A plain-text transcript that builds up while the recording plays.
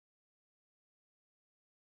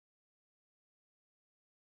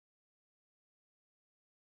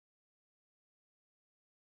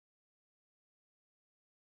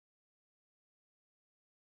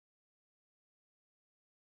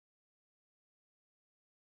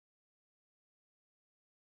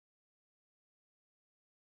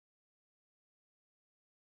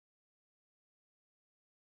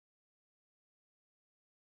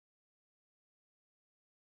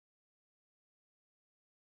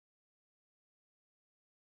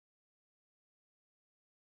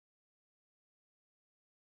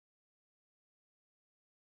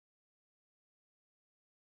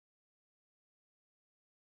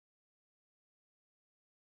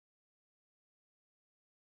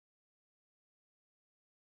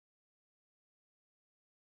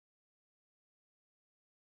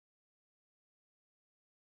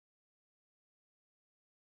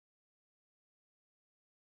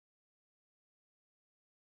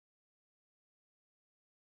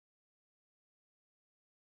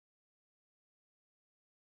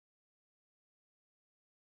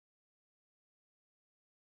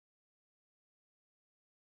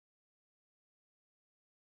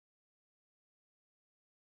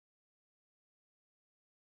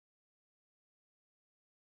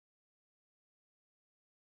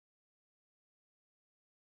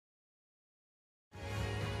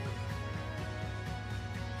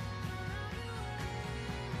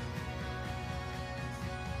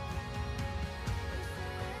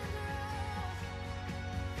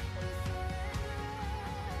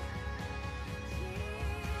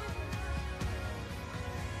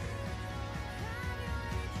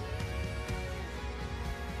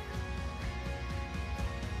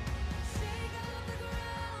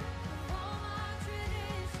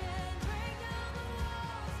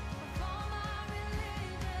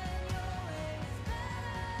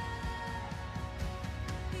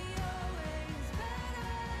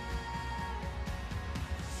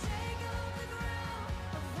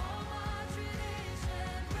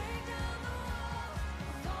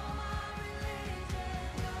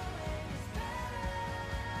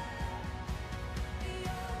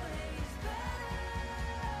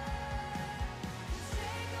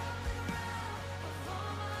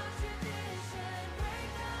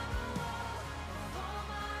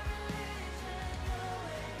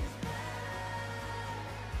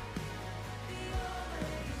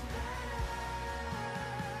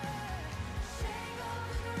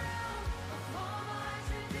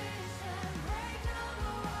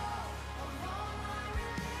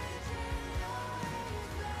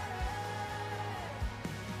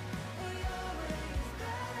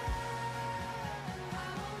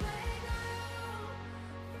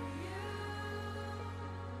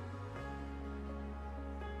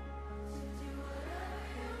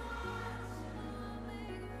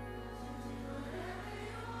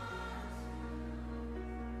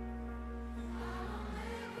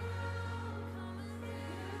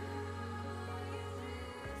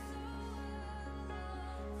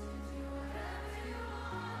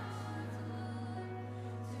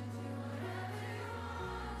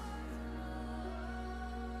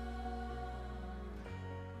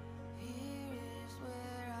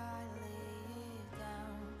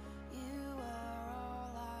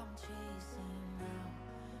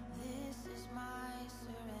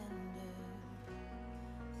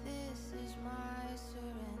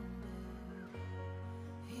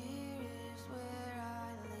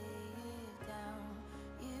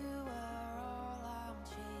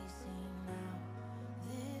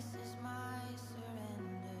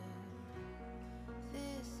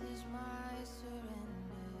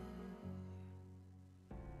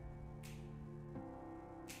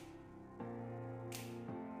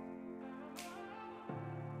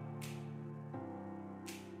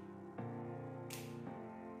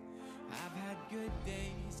good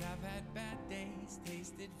days, I've had bad days,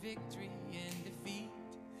 tasted victory and defeat.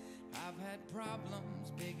 I've had problems,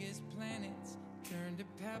 big as planets, turn to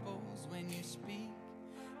pebbles when you speak.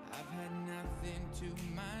 I've had nothing to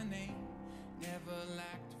my name, never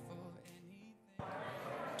lacked for anything.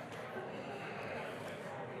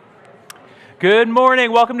 Good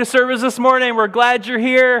morning. Welcome to service this morning. We're glad you're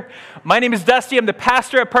here. My name is Dusty. I'm the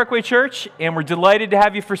pastor at Parkway Church, and we're delighted to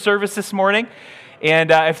have you for service this morning.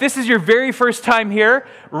 And if this is your very first time here,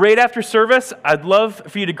 right after service, I'd love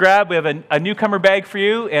for you to grab. We have a newcomer bag for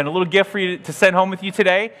you and a little gift for you to send home with you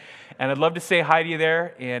today. And I'd love to say hi to you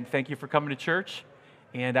there and thank you for coming to church.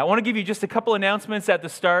 And I want to give you just a couple announcements at the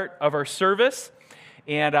start of our service.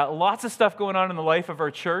 And lots of stuff going on in the life of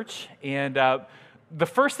our church. And the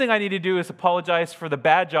first thing I need to do is apologize for the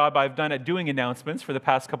bad job I've done at doing announcements for the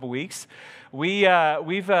past couple weeks. We've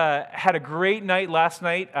had a great night last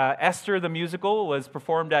night. Esther the musical was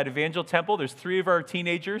performed at Evangel Temple. There's 3 of our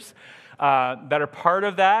teenagers that are part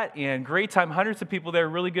of that, and great time. Hundreds of people there,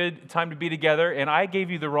 really good time to be together, and I gave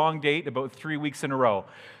you the wrong date about 3 weeks in a row.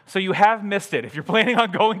 So you have missed it. If you're planning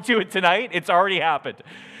on going to it tonight, it's already happened.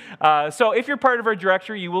 So if you're part of our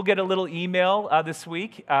directory, you will get a little email this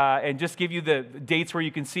week and just give you the dates where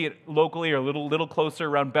you can see it locally or a little closer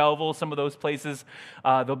around Belleville, some of those places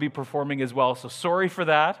they'll be performing as well. So sorry for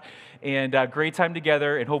that, and great time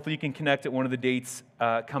together, and hopefully you can connect at one of the dates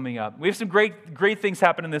coming up. We have some great things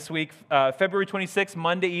happening this week. February 26th,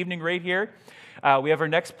 Monday evening right here. We have our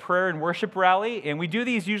next prayer and worship rally, and we do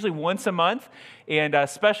these usually once a month, and a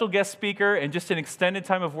special guest speaker and just an extended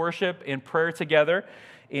time of worship and prayer together.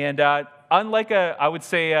 And unlike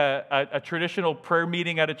a traditional prayer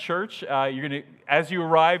meeting at a church, as you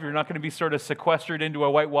arrive, you're not going to be sort of sequestered into a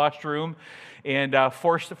whitewashed room and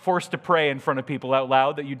forced to pray in front of people out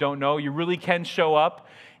loud that you don't know. You really can show up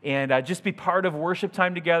and just be part of worship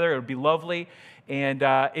time together. It would be lovely. And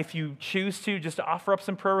if you choose to, just offer up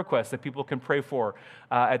some prayer requests that people can pray for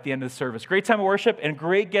at the end of the service. Great time of worship, and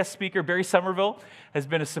great guest speaker, Barry Somerville, has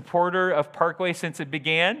been a supporter of Parkway since it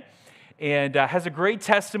began, and has a great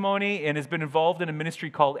testimony and has been involved in a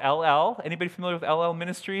ministry called LL. Anybody familiar with LL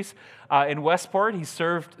Ministries? In Westport. He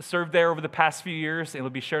served there over the past few years, and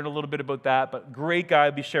he'll be sharing a little bit about that, but great guy.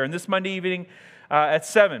 Will be sharing this Monday evening at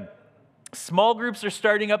 7. Small groups are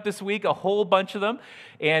starting up this week, a whole bunch of them.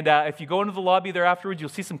 And if you go into the lobby there afterwards, you'll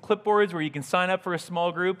see some clipboards where you can sign up for a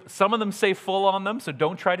small group. Some of them say full on them, so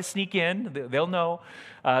don't try to sneak in. They'll know.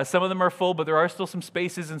 Some of them are full, but there are still some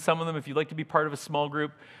spaces in some of them if you'd like to be part of a small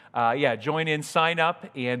group. Join in, sign up,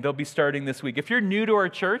 and they'll be starting this week. If you're new to our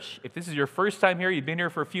church, if this is your first time here, you've been here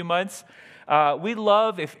for a few months, we'd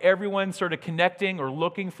love if everyone sort of connecting or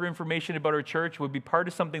looking for information about our church would be part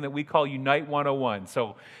of something that we call Unite 101.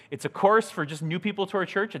 So it's a course for just new people to our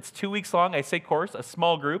church. It's 2 weeks long. I say course, a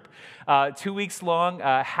small group. 2 weeks long,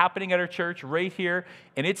 happening at our church right here.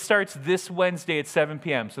 And it starts this Wednesday at 7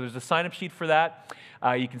 p.m. So there's a sign-up sheet for that.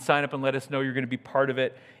 You can sign up and let us know you're going to be part of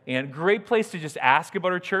it. And great place to just ask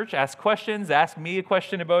about our church, ask questions, ask me a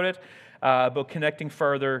question about it, about connecting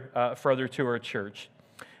further to our church.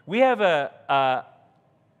 We have a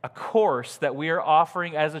course that we are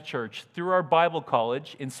offering as a church through our Bible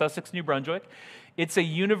college in Sussex, New Brunswick. It's a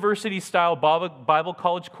university-style Bible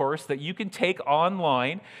college course that you can take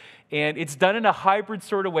online, and it's done in a hybrid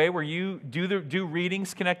sort of way where you do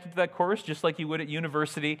readings connected to that course, just like you would at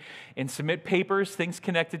university, and submit papers, things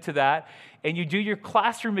connected to that, and you do your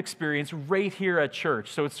classroom experience right here at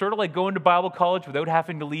church. So it's sort of like going to Bible college without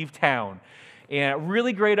having to leave town. And a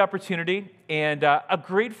really great opportunity and a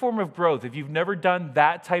great form of growth. If you've never done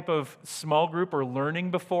that type of small group or learning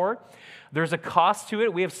before, there's a cost to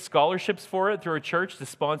it. We have scholarships for it through our church to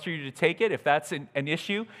sponsor you to take it if that's an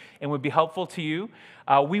issue and would be helpful to you.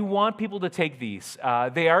 We want people to take these.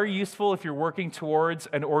 They are useful if you're working towards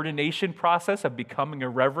an ordination process of becoming a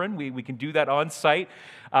reverend. We can do that on site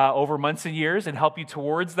over months and years and help you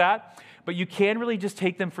towards that. But you can really just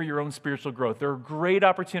take them for your own spiritual growth. They're a great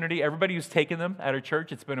opportunity. Everybody who's taken them at our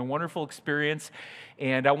church, it's been a wonderful experience.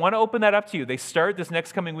 And I want to open that up to you. They start this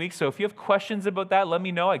next coming week. So if you have questions about that, let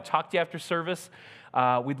me know. I can talk to you after service.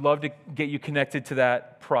 We'd love to get you connected to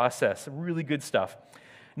that process. Really good stuff.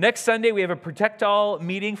 Next Sunday, we have a Protect All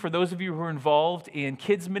meeting for those of you who are involved in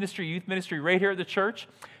kids ministry, youth ministry right here at the church,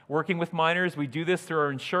 working with minors. We do this through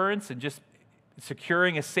our insurance and just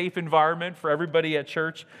securing a safe environment for everybody at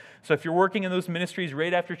church. So if you're working in those ministries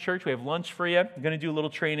right after church, we have lunch for you. I'm going to do a little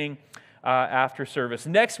training after service.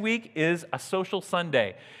 Next week is a social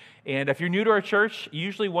Sunday. And if you're new to our church,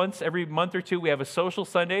 usually once every month or two, we have a social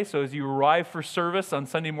Sunday. So as you arrive for service on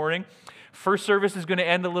Sunday morning, First service is going to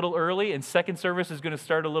end a little early, and second service is going to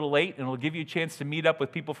start a little late, and it'll give you a chance to meet up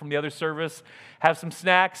with people from the other service, have some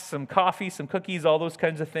snacks, some coffee, some cookies, all those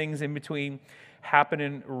kinds of things in between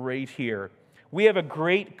happening right here. We have a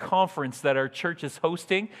great conference that our church is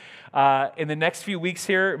hosting in the next few weeks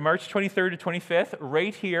here, March 23rd to 25th,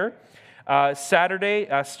 right here. Saturday,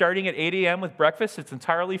 starting at 8 a.m. with breakfast. It's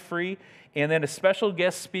entirely free. And then a special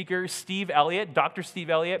guest speaker, Steve Elliott, Dr. Steve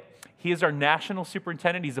Elliott. He is our national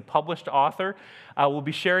superintendent. He's a published author. We'll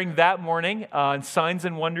be sharing that morning on signs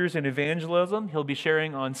and wonders and evangelism. He'll be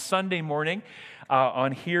sharing on Sunday morning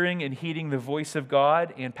on hearing and heeding the voice of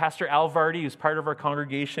God. And Pastor Al Vardy, who's part of our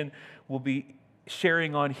congregation, will be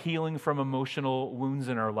sharing on healing from emotional wounds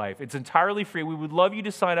in our life. It's entirely free. We would love you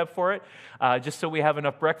to sign up for it, just so we have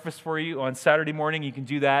enough breakfast for you on Saturday morning. You can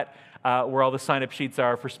do that where all the sign-up sheets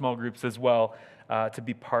are for small groups as well, to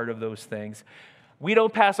be part of those things. We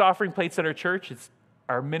don't pass offering plates at our church.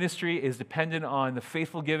 Our ministry is dependent on the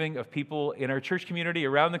faithful giving of people in our church community,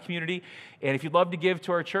 around the community. And if you'd love to give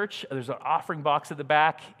to our church, there's an offering box at the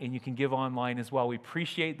back, and you can give online as well. We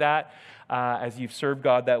appreciate that as you've served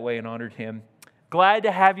God that way and honored Him. Glad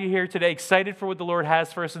to have you here today. Excited for what the Lord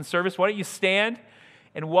has for us in service. Why don't you stand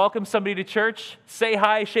and welcome somebody to church? Say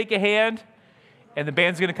hi, shake a hand, and the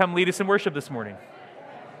band's going to come lead us in worship this morning.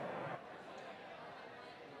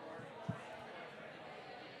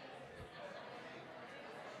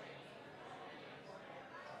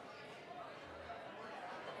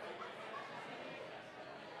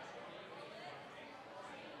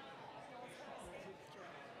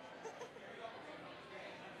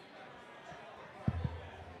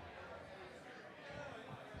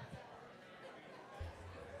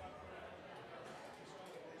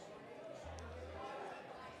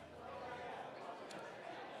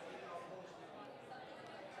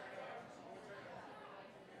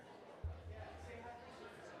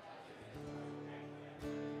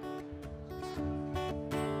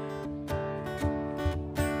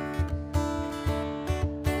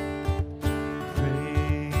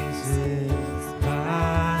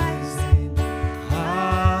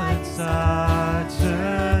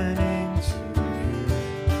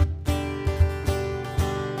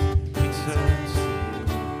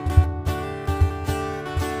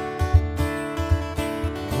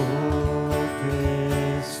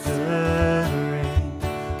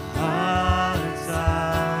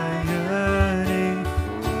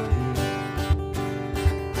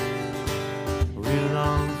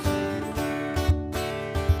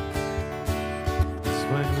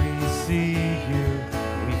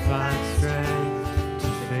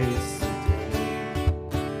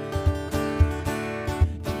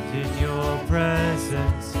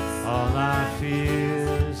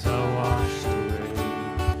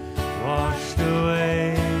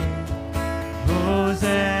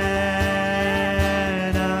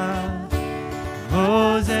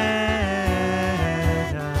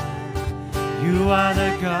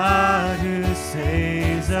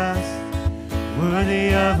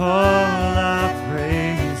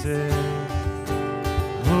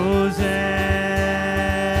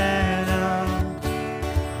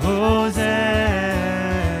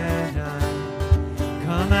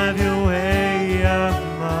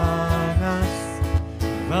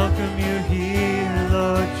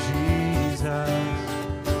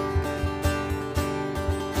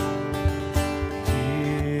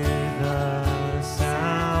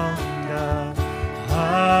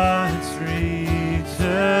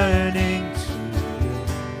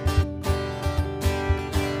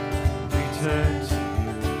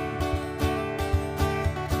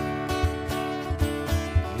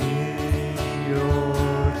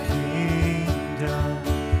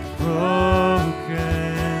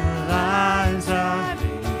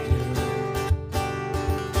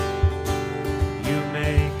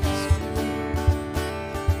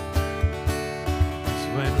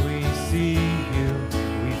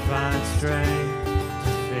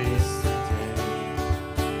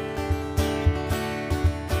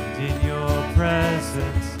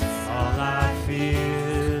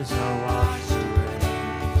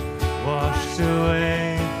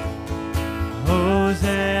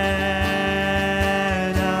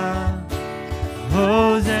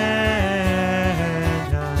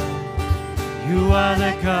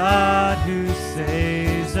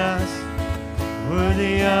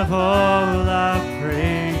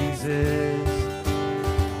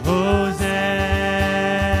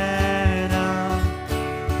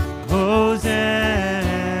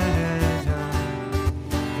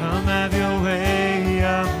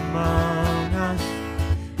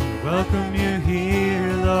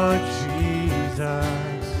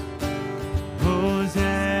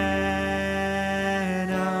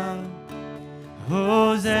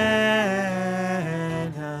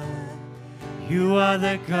 You are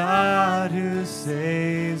the God who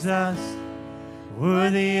saves us,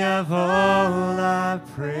 worthy of all our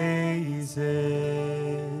praises.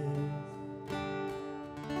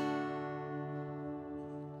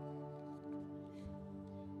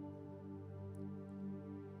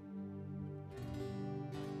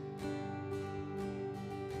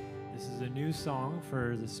 This is a new song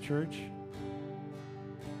for this church.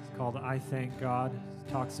 It's called I Thank God. It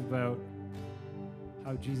talks about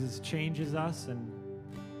how Jesus changes us and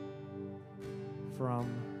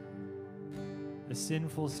from a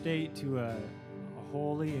sinful state to a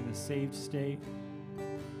holy and a saved state.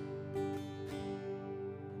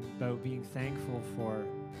 About being thankful for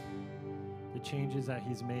the changes that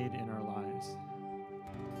He's made in our lives.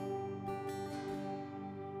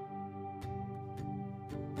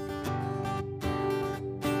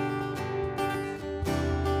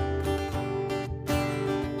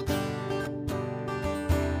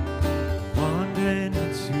 Wandering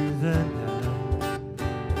into the night,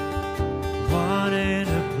 wanting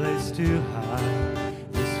a place to hide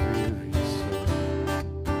this weary soul,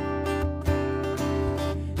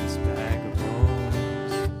 this bag of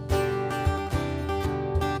bones.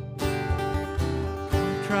 I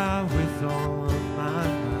try with all of my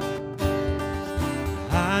might,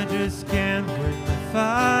 I just can't win the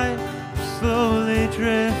fight. I'm slowly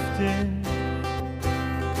drifting,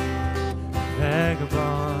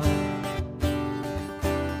 vagabond.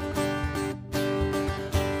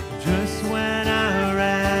 Just when I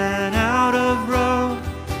ran out of road,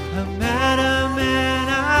 I met a man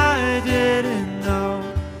I didn't know.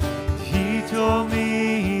 He told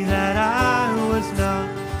me that I was not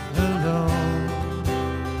alone.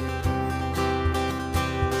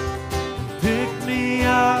 He picked me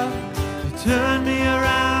up, he turned me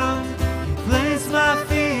around, he placed my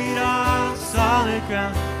feet on solid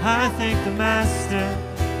ground. I thank the Master,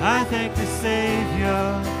 I thank the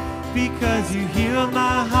Savior, because you healed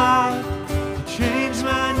my heart, you changed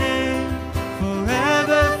my name,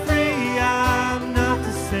 forever free. I'm not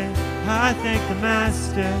the same. I thank the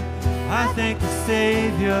Master, I thank the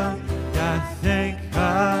Savior, I thank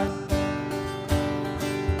God.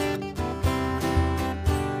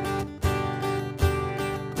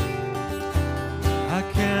 I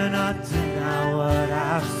cannot deny what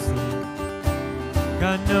I've seen,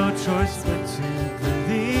 got no choice but to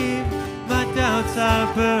believe. My doubts are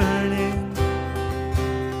burning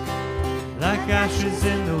like ashes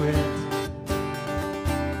in the wind.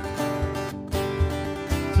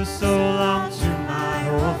 So long to my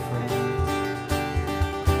old friend.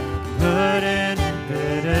 Burden and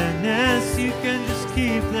bitterness, you can just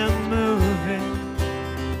keep them moving.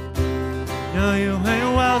 No, you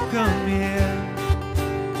ain't welcome here.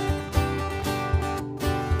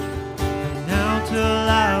 And now till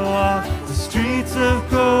I walk the streets of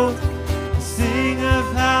gold, sing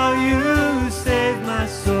of how you saved my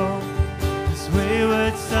soul. This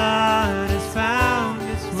wayward son has found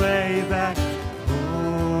its way back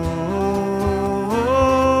home.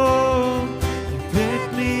 You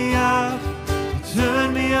picked me up, you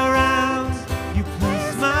turned me around, you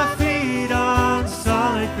placed my feet on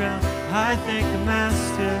solid ground. I thank the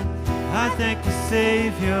Master, I thank the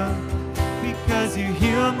Savior, because you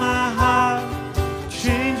healed my heart,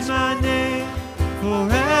 changed my name,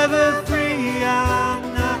 forever free.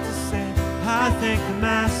 I'm not the same. I thank the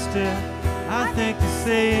Master, I thank the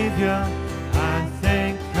Savior, I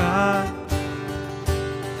thank God.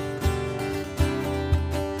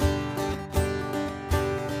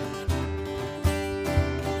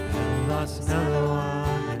 I lost another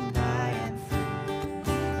one, and I am free,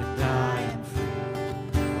 and I am free,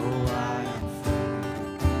 oh I am free.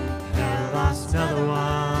 I lost another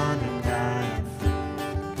one, and I am free,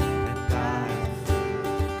 and I am free,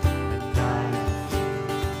 and I am free.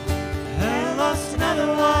 I lost another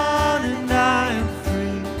one, and I am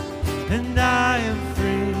free, and I am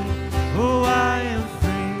free, oh I am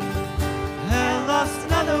free. I lost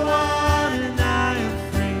another one, and I am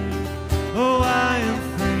free, oh I am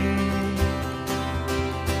free.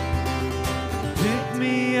 You picked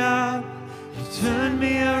me up, you turned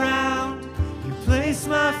me around, you placed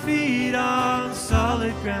my feet on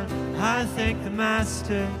solid ground. I thank the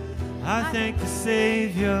Master, I thank the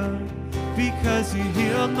Savior, because you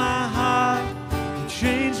healed my heart, you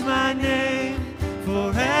changed my name,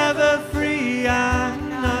 forever free. I'm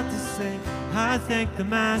not the same. I thank the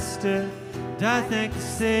Master, and I thank the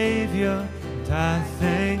Savior, and I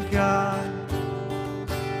thank God.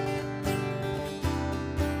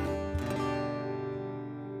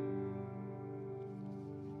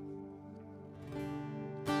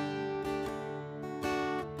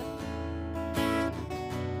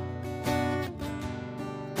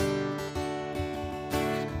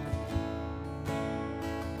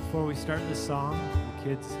 Before we start the song, the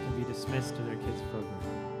kids can be dismissed to their kids' program.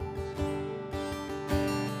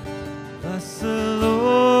 Bless the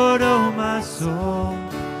Lord, oh my soul,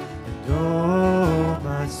 and oh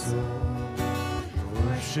my soul,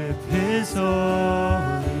 worship His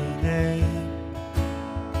holy name.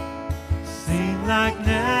 Sing like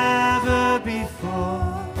never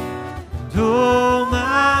before, and oh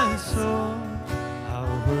my soul,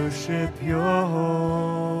 I'll worship Your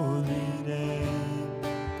holy name.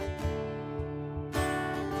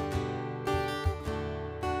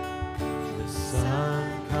 The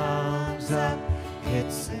sun comes up,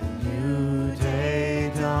 it's a new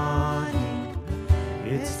day dawning.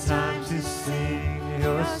 It's time to sing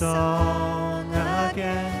Your song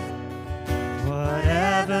again.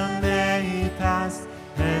 Whatever may pass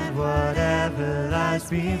and whatever lies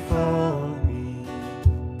before me,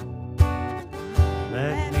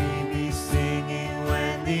 let me be singing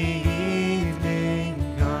when the evening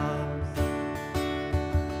comes.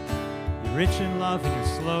 You're rich in love and you're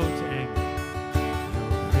slow to anger.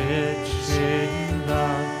 You're rich in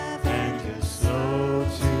love and you're slow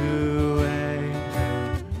to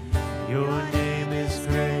anger. Your name is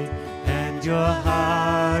great and your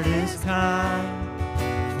heart is kind.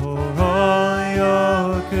 For all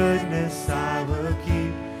Your goodness I will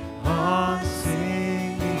keep on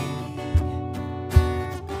singing.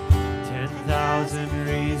 10,000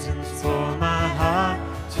 reasons for my heart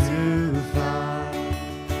to find.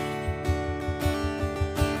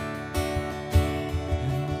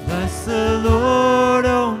 Bless the Lord,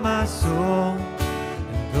 oh my soul,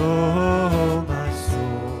 and oh my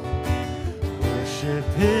soul, worship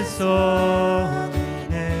His holy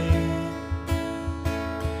name.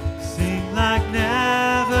 Sing like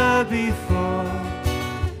never before,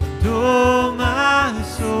 and oh my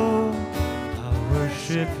soul, I'll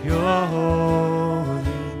worship Your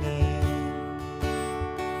holy name.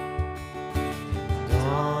 And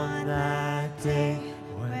on that day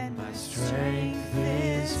when my strength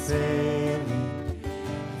is failing,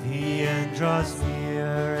 the end draws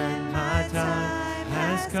near and my time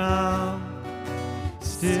has come,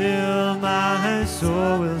 still my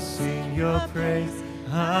soul will sing Your praise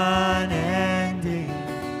unending.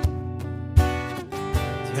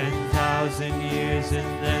 10,000 years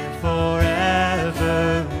and then forevermore,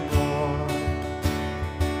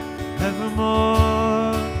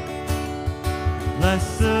 evermore. Bless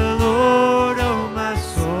the Lord, oh my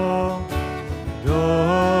soul, and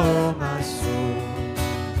oh my soul,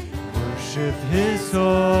 worship His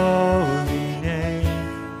holy name.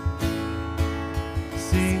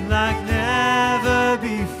 Sing like never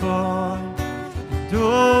before, and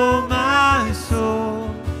oh my soul,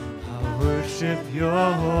 I'll worship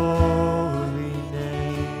Your holy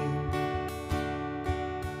name.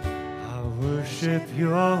 I'll worship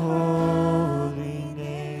Your holy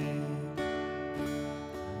name.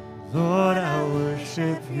 Lord, I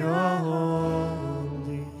worship Your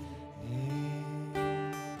holy name.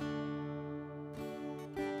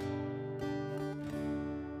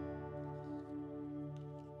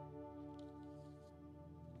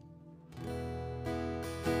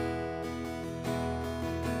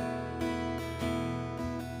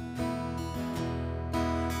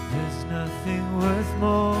 There's nothing worth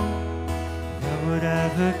more that would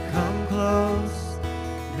ever come close.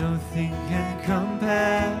 Nothing can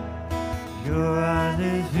compare. You're our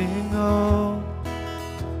living hope.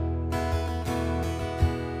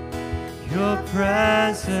 Your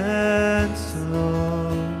presence,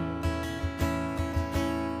 Lord.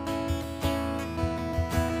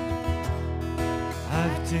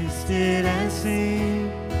 I've tasted and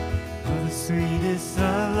seen of the sweetest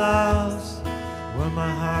of loves, where my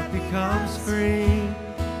heart becomes free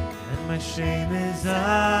and my shame is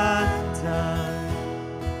undone.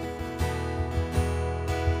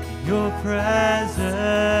 Your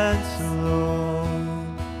presence, Lord.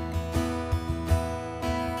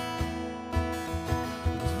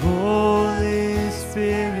 Holy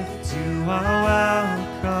Spirit, You are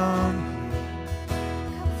welcome here.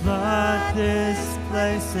 Flood this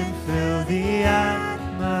place and fill the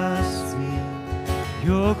atmosphere.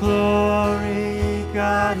 Your glory,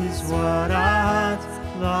 God, is what our hearts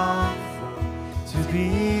long for, to be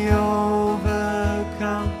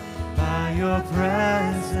overcome by Your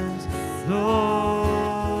presence, Lord.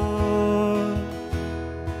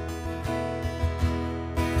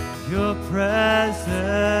 Your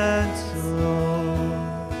presence,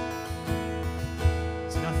 Lord.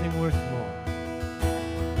 There's nothing worth more.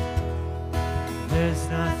 There's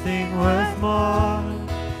nothing worth more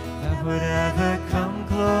that would ever come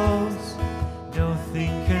close.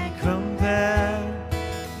 Nothing can compare.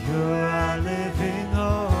 You're our living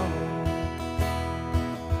hope.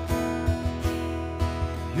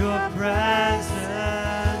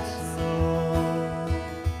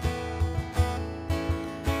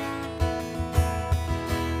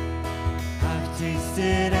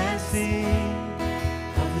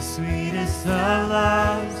 of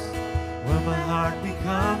loves, where my heart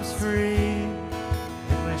becomes free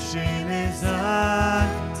and my shame is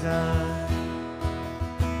undone.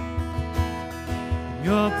 In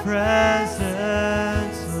your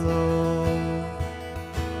presence, Lord.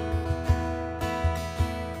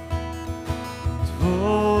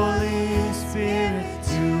 Holy Spirit,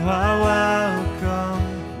 you are welcome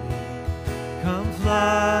here. Come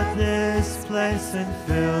flood this place and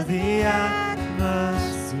fill the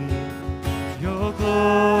atmosphere. Your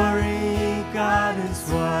glory, God, is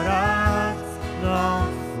what I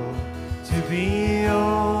long for, to be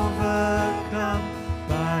overcome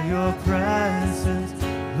by your presence,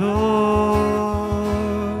 Lord.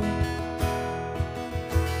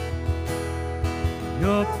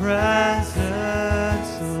 Your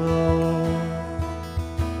presence, Lord.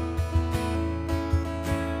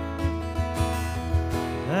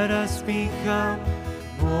 Let us become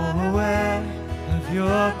more aware of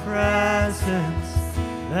your presence.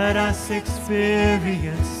 Let us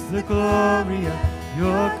experience the glory of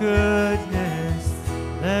your goodness.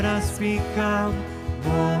 Let us become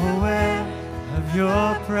more aware of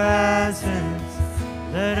your presence.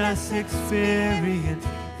 Let us experience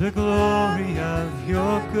the glory of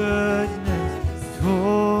your goodness.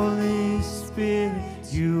 Holy Spirit,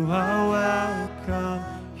 you are welcome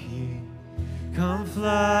here. Come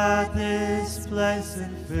flood this place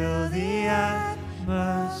and fill the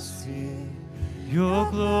atmosphere. Your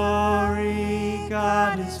glory,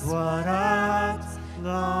 God, is what I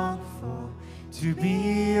long for, to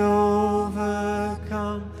be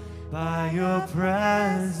overcome by your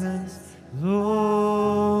presence,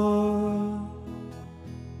 Lord.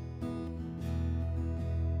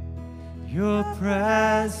 Your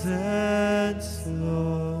presence,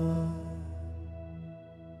 Lord.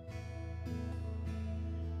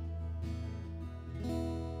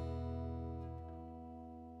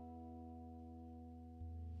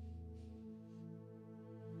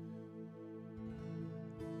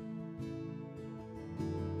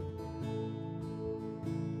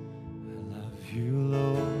 You,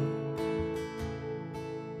 Lord,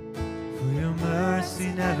 for your mercy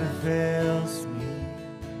never fails me.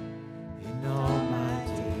 In all my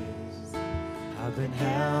days, I've been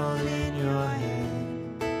held in your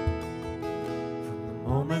hand. From the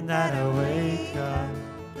moment that I wake up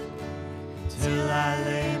till I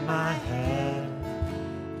lay my head,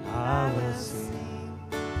 I will sing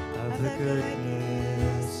of the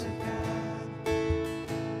goodness of God.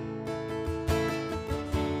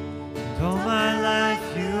 All my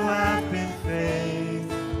life you have been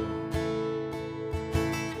faithful.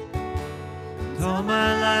 And all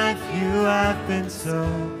my life you have been so,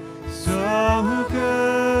 so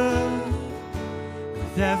good.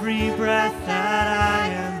 With every breath that I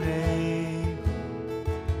am able,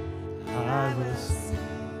 I will sing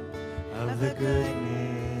of the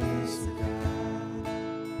goodness of God.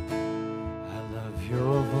 I love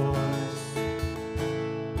your voice.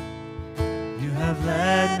 You have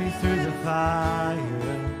led me through the fire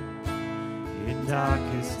in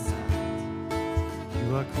darkest night.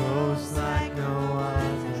 You are close like no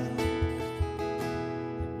other.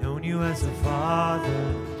 I've known you as a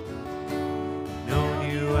father, known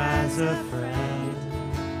you as a friend.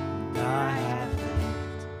 And I have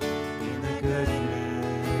lived in the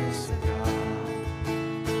goodness of God.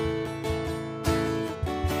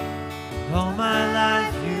 All my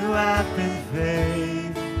life you have been faithful.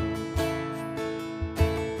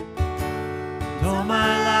 All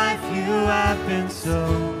my life you have been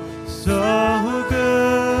so, so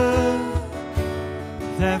good.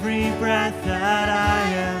 With every breath that I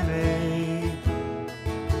am able,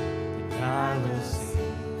 and I will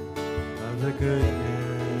sing of the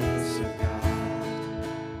goodness of God.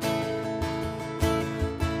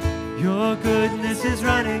 Your goodness is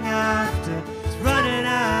running after, it's running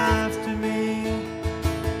after me.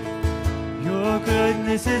 Your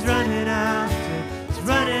goodness is running after, it's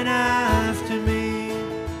running after me.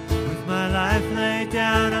 With my life laid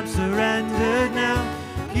down, I'm surrendered now.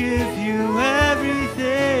 Give you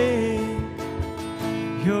everything.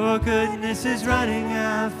 Your goodness is running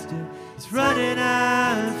after, it's running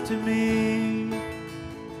after me.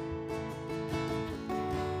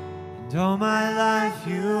 And all my life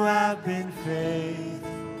you have been faithful.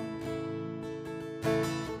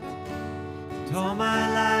 And all my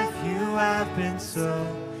life you have been so,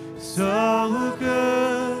 so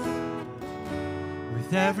good.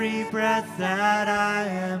 With every breath that I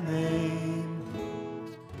am able,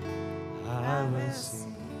 I will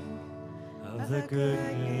sing of the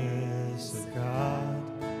goodness of God.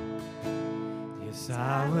 Yes,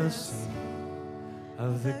 I will sing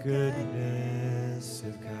of the goodness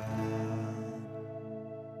of God.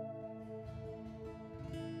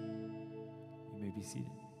 be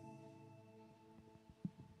seated.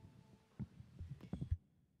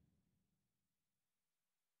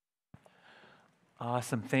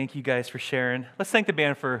 Awesome. Thank you guys for sharing. Let's thank the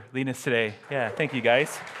band for leading us today. Yeah, thank you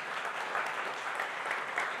guys.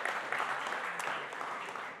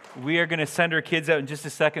 We are going to send our kids out in just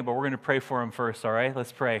a second, but we're going to pray for them first, all right?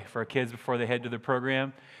 Let's pray for our kids before they head to their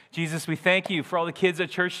program. Jesus, we thank you for all the kids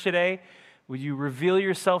at church today. Would you reveal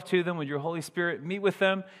yourself to them? Would your Holy Spirit meet with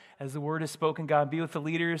them as the word is spoken? God, be with the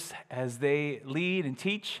leaders as they lead and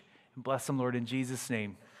teach. And bless them, Lord, in Jesus'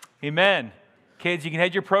 name. Amen. Kids, you can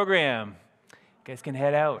head your program. You guys can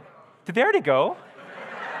head out. Did they already go?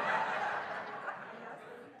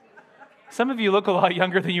 Some of you look a lot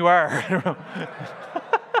younger than you are. I don't know.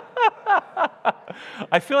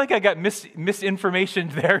 I feel like I got misinformation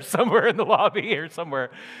there somewhere in the lobby or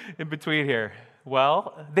somewhere in between here.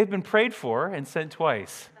 Well, they've been prayed for and sent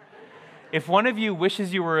twice. If one of you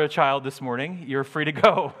wishes you were a child this morning, you're free to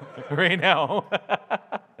go right now.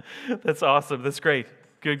 That's awesome. That's great.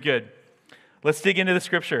 Good. Let's dig into the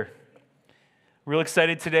scripture. Real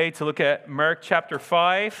excited today to look at Mark chapter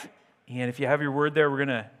 5. And if you have your word there, we're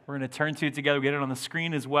gonna turn to it together. We'll get it on the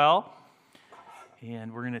screen as well.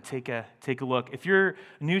 And we're going to take a look. If you're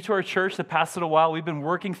new to our church the past little while, we've been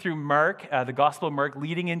working through Mark, the Gospel of Mark,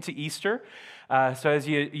 leading into Easter. So as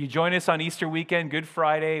you join us on Easter weekend, Good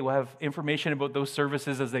Friday, we'll have information about those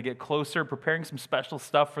services as they get closer, preparing some special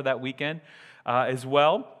stuff for that weekend as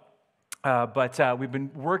well. But we've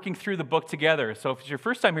been working through the book together. So if it's your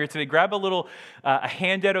first time here today, grab a little a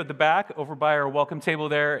handout at the back over by our welcome table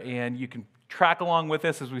there, and you can track along with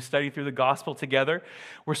us as we study through the gospel together.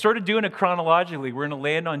 We're sort of doing it chronologically. We're going to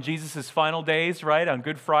land on Jesus' final days, right, on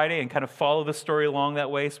Good Friday, and kind of follow the story along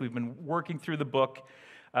that way. So we've been working through the book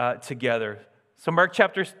together. So Mark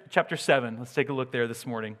chapter 7, let's take a look there this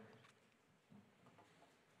morning.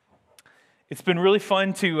 It's been really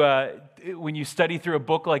fun to, when you study through a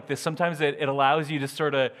book like this, sometimes it allows you to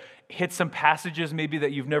sort of hit some passages maybe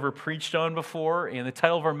that you've never preached on before. And the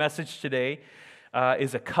title of our message today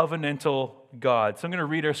is A Covenantal God. So I'm going to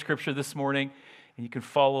read our scripture this morning, and you can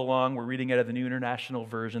follow along. We're reading out of the New International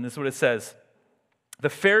Version. This is what it says. The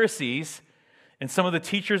Pharisees and some of the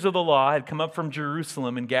teachers of the law had come up from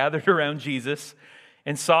Jerusalem and gathered around Jesus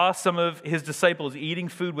and saw some of his disciples eating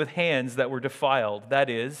food with hands that were defiled, that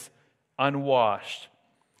is, unwashed.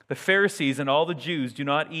 The Pharisees and all the Jews do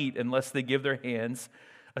not eat unless they give their hands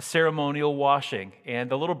a ceremonial washing. And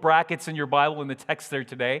the little brackets in your Bible in the text there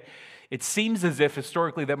today, it seems as if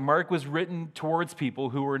historically that Mark was written towards people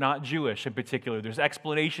who were not Jewish in particular. There's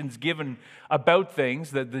explanations given about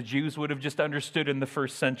things that the Jews would have just understood in the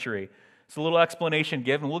first century. So a little explanation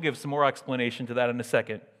given. We'll give some more explanation to that in a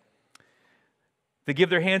second. They give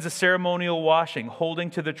their hands a ceremonial washing, holding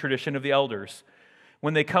to the tradition of the elders.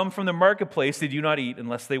 When they come from the marketplace, they do not eat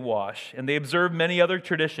unless they wash. And they observe many other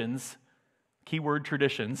traditions, keyword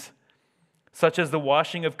traditions, such as the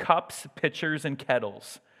washing of cups, pitchers, and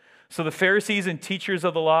kettles. So the Pharisees and teachers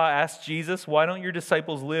of the law asked Jesus, "Why don't your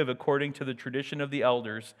disciples live according to the tradition of the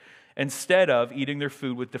elders instead of eating their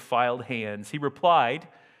food with defiled hands?"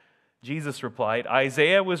 Jesus replied,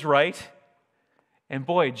 "Isaiah was right." And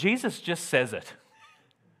boy, Jesus just says it.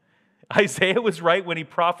 Isaiah was right when he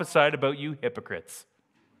prophesied about you hypocrites.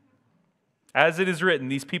 As it is written,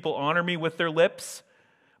 "These people honor me with their lips,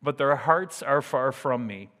 but their hearts are far from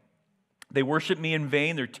me. They worship me in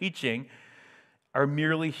vain. Their teaching are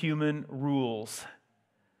merely human rules.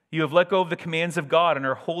 You have let go of the commands of God and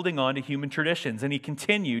are holding on to human traditions." And he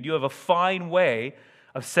continued, "You have a fine way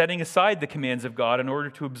of setting aside the commands of God in order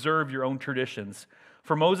to observe your own traditions.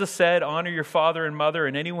 For Moses said, 'Honor your father and mother,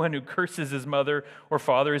 and anyone who curses his mother or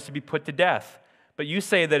father is to be put to death.' But you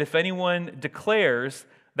say that if anyone declares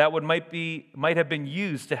that what might have been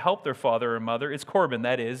used to help their father or mother is Corban,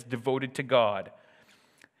 that is, devoted to God.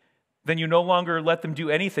 Then you no longer let them do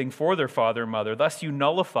anything for their father or mother. Thus you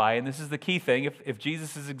nullify," and this is the key thing, if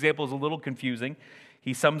Jesus' example is a little confusing,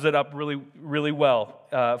 he sums it up really, really well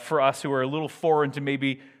for us who are a little foreign to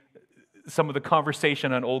maybe some of the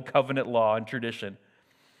conversation on Old Covenant law and tradition.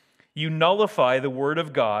 "You nullify the word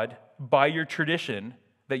of God by your tradition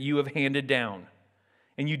that you have handed down.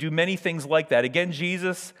 And you do many things like that." Again,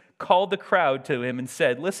 Jesus called the crowd to him and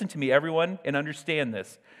said, "Listen to me, everyone, and understand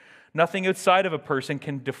this. Nothing outside of a person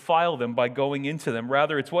can defile them by going into them.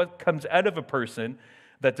 Rather, it's what comes out of a person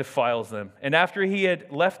that defiles them." And after he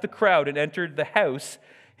had left the crowd and entered the house,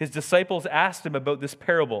 his disciples asked him about this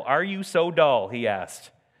parable. "Are you so dull?" he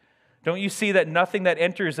asked. "Don't you see that nothing that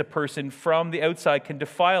enters a person from the outside can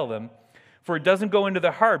defile them? For it doesn't go into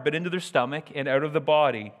the heart, but into their stomach and out of the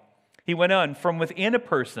body." He went on, "From within a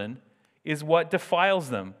person is what defiles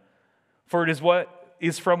them. For it is what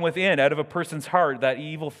is from within, out of a person's heart, that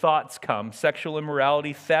evil thoughts come: sexual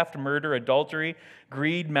immorality, theft, murder, adultery,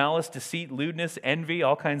 greed, malice, deceit, lewdness, envy,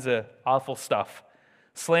 all kinds of awful stuff.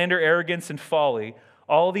 Slander, arrogance, and folly.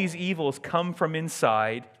 All these evils come from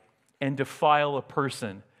inside and defile a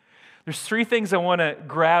person. There's three things I want to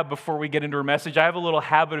grab before we get into our message. I have a little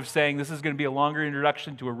habit of saying this is going to be a longer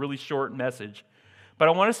introduction to a really short message. But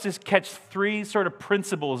I want us to catch three sort of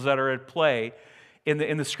principles that are at play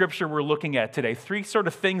in the scripture we're looking at today. Three sort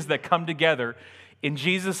of things that come together in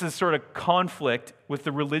Jesus' sort of conflict with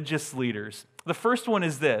the religious leaders. The first one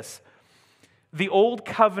is this: the old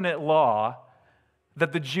covenant law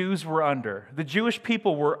that the Jews were under. The Jewish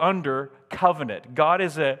people were under covenant. God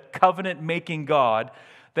is a covenant-making God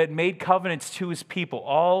that made covenants to his people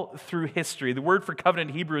all through history. The word for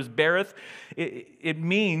covenant in Hebrew is berith. It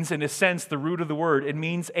means, in a sense, the root of the word, it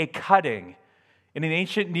means a cutting. In the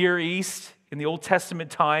ancient Near East, in the Old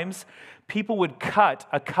Testament times, people would cut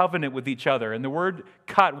a covenant with each other. And the word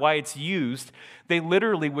cut, why it's used, they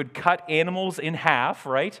literally would cut animals in half,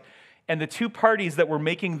 right? And the two parties that were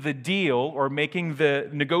making the deal or making the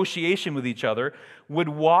negotiation with each other would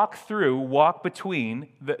walk between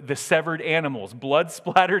the severed animals, blood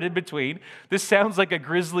splattered in between. This sounds like a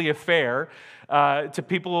grisly affair to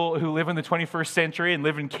people who live in the 21st century and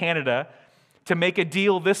live in Canada, to make a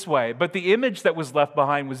deal this way. But the image that was left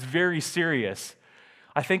behind was very serious.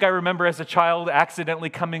 I think I remember as a child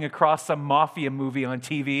accidentally coming across some mafia movie on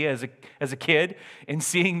TV as a kid and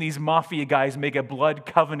seeing these mafia guys make a blood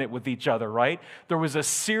covenant with each other, right? There was a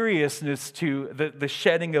seriousness to the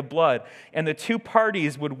shedding of blood. And the two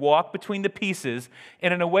parties would walk between the pieces,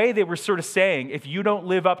 and in a way they were sort of saying, if you don't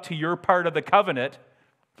live up to your part of the covenant,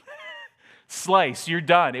 slice, you're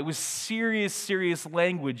done. It was serious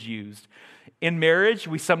language used. In marriage,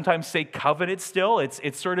 we sometimes say covenant still.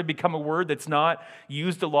 It's sort of become a word that's not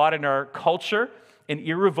used a lot in our culture. An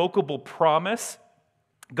irrevocable promise.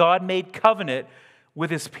 God made covenant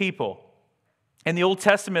with his people. In the Old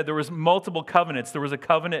Testament, there was multiple covenants. There was a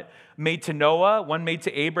covenant made to Noah, one made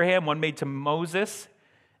to Abraham, one made to Moses,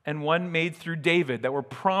 and one made through David that were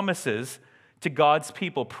promises to God's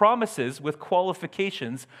people. Promises with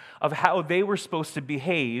qualifications of how they were supposed to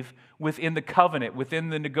behave within the covenant, within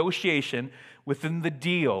the negotiation, within the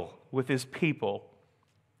deal with his people.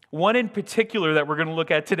 One in particular that we're going to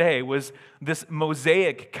look at today was this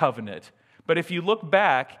Mosaic covenant. But if you look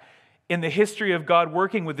back in the history of God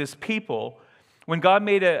working with his people, when God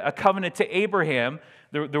made a covenant to Abraham,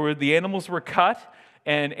 the animals were cut,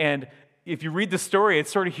 and if you read the story,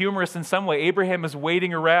 it's sort of humorous in some way. Abraham is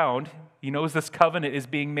waiting around. He knows this covenant is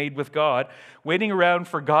being made with God, waiting around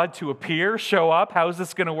for God to appear, show up. How is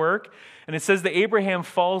this going to work? And it says that Abraham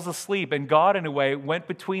falls asleep, and God, in a way, went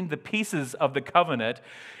between the pieces of the covenant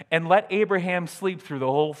and let Abraham sleep through the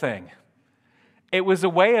whole thing. It was a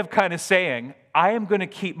way of kind of saying, I am going to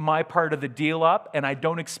keep my part of the deal up, and I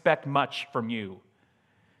don't expect much from you.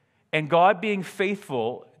 And God being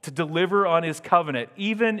faithful to deliver on his covenant,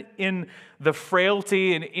 even in the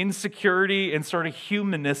frailty and insecurity and sort of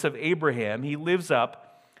humanness of Abraham, he lives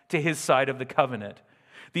up to his side of the covenant.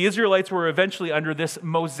 The Israelites were eventually under this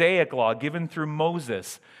Mosaic law given through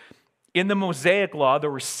Moses. In the Mosaic law, there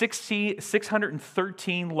were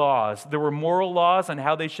 613 laws. There were moral laws on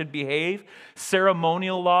how they should behave,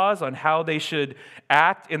 ceremonial laws on how they should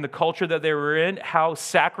act in the culture that they were in, how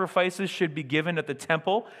sacrifices should be given at the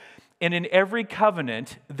temple. And in every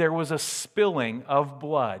covenant, there was a spilling of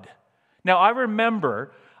blood. Now, I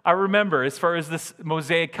remember, as far as this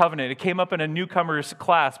Mosaic covenant, it came up in a newcomer's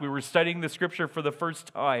class. We were studying the scripture for the first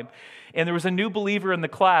time, and there was a new believer in the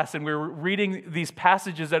class, and we were reading these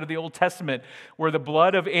passages out of the Old Testament where the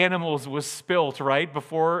blood of animals was spilt, right,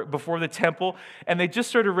 before the temple, and they just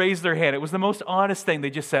sort of raised their hand. It was the most honest thing. They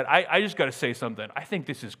just said, I just got to say something. I think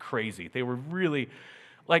this is crazy. They were really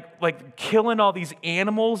like killing all these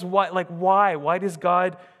animals. Why? Why does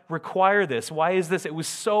God require this? Why is this? It was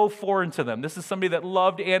so foreign to them. This is somebody that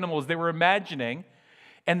loved animals. They were imagining,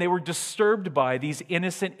 and they were disturbed by these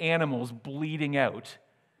innocent animals bleeding out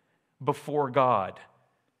before God,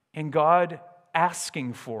 and God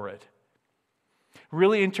asking for it.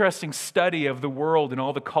 Really interesting study of the world and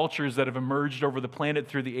all the cultures that have emerged over the planet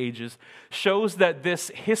through the ages shows that this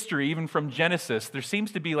history, even from Genesis, there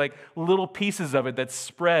seems to be like little pieces of it that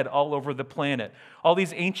spread all over the planet. All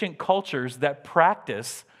these ancient cultures that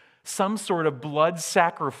practice some sort of blood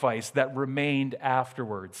sacrifice that remained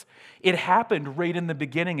afterwards. It happened right in the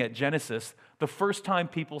beginning at Genesis, the first time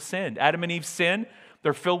people sinned. Adam and Eve sin.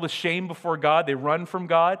 They're filled with shame before God. They run from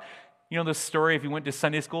God. You know the story, if you went to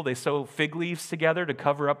Sunday school, they sew fig leaves together to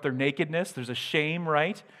cover up their nakedness. There's a shame,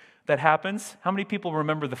 right? that happens? How many people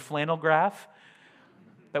remember the flannel graph?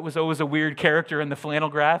 That was always a weird character in the flannel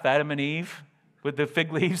graph, Adam and Eve, with the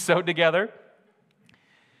fig leaves sewed together.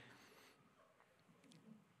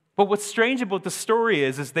 But what's strange about the story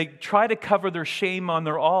is they try to cover their shame on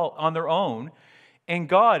their own, and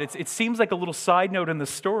God, it seems like a little side note in the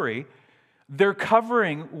story, their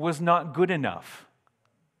covering was not good enough.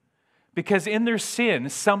 Because in their sin,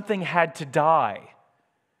 something had to die.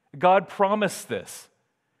 God promised this.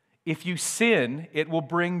 If you sin, it will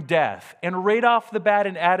bring death. And right off the bat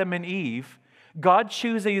in Adam and Eve, God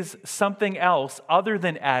chooses something else other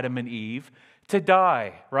than Adam and Eve to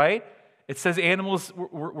die, right? It says animals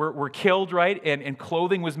were killed, right? And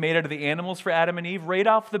clothing was made out of the animals for Adam and Eve. Right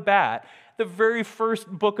off the bat, the very first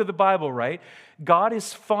book of the Bible, right? God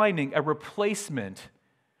is finding a replacement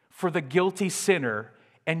for the guilty sinner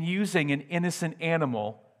and using an innocent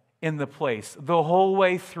animal in the place the whole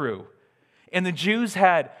way through. And the Jews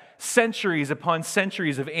had centuries upon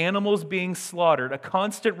centuries of animals being slaughtered, a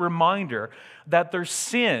constant reminder that their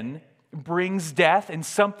sin brings death and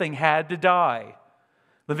something had to die.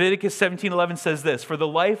 Leviticus 17:11 says this, "For the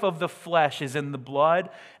life of the flesh is in the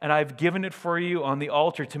blood, and I've given it for you on the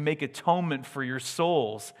altar to make atonement for your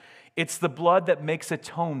souls. It's the blood that makes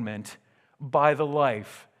atonement by the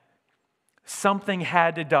life." Something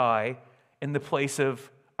had to die in the place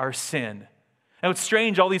of our sin. Now, it's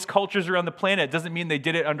strange, all these cultures around the planet, it doesn't mean they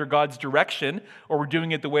did it under God's direction or were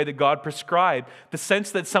doing it the way that God prescribed. The sense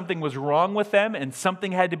that something was wrong with them and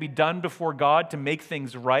something had to be done before God to make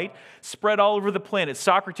things right spread all over the planet.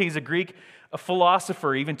 Socrates, a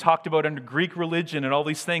philosopher, even talked about under Greek religion and all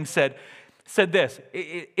these things, said this,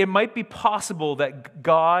 it might be possible that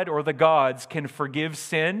God or the gods can forgive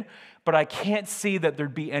sin, but I can't see that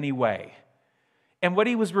there'd be any way. And what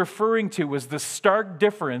he was referring to was the stark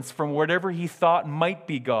difference from whatever he thought might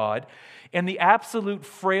be God and the absolute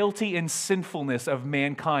frailty and sinfulness of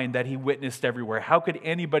mankind that he witnessed everywhere. How could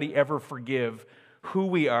anybody ever forgive who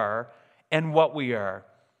we are and what we are?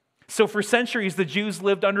 So for centuries, the Jews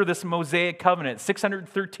lived under this Mosaic covenant,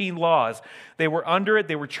 613 laws. They were under it.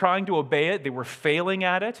 They were trying to obey it. They were failing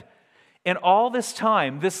at it. And all this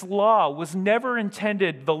time, this law was never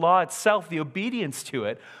intended, the law itself, the obedience to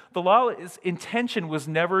it, the law's intention was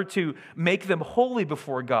never to make them holy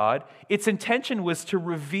before God. Its intention was to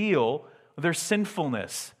reveal their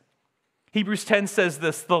sinfulness. Hebrews 10 says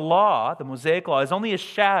this, the law, the Mosaic law, is only a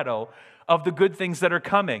shadow of the good things that are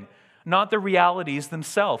coming, not the realities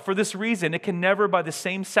themselves. For this reason, it can never, by the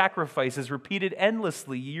same sacrifices repeated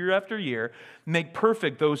endlessly year after year, make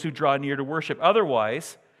perfect those who draw near to worship.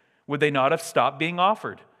 Otherwise, would they not have stopped being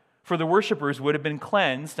offered? For the worshipers would have been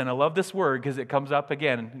cleansed, and I love this word because it comes up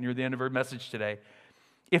again near the end of our message today.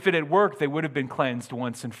 If it had worked, they would have been cleansed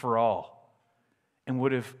once and for all and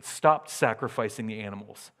would have stopped sacrificing the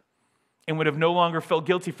animals and would have no longer felt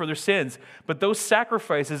guilty for their sins. But those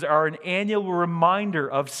sacrifices are an annual reminder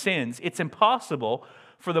of sins. It's impossible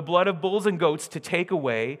for the blood of bulls and goats to take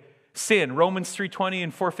away sin. Romans 3:20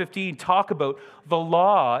 and 4:15 talk about the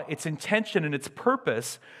law, its intention and its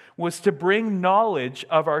purpose was to bring knowledge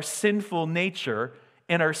of our sinful nature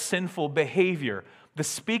and our sinful behavior. The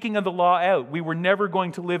speaking of the law out, we were never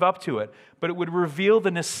going to live up to it, but it would reveal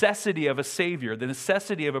the necessity of a Savior, the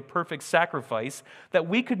necessity of a perfect sacrifice that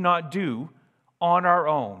we could not do on our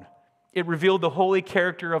own. It revealed the holy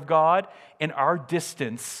character of God and our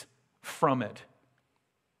distance from it.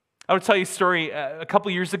 I would tell you a story. A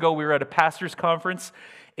couple years ago, we were at a pastor's conference,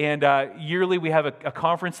 and yearly we have a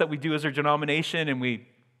conference that we do as our denomination, and we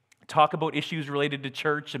talk about issues related to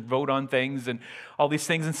church and vote on things and all these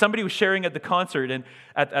things. And somebody was sharing at the concert and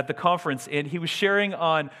at the conference, and he was sharing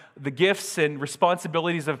on the gifts and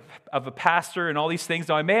responsibilities of a pastor and all these things.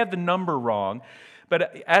 Now, I may have the number wrong,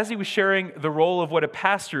 but as he was sharing the role of what a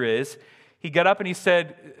pastor is, he got up and he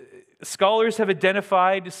said, scholars have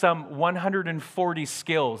identified some 140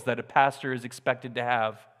 skills that a pastor is expected to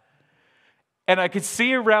have. And I could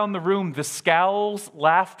see around the room the scowls,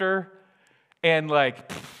 laughter, and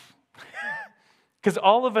because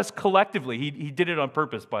all of us collectively, he did it on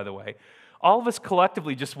purpose, by the way, all of us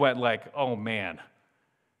collectively just went oh man,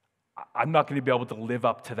 I'm not going to be able to live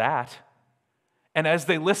up to that. And as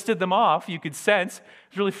they listed them off, you could sense,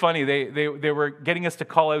 it's really funny, they were getting us to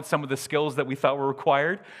call out some of the skills that we thought were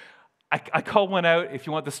required. I called one out. If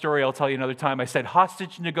you want the story, I'll tell you another time. I said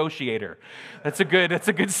hostage negotiator. That's a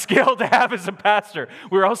good skill to have as a pastor.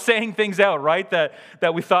 We were all saying things out, right, that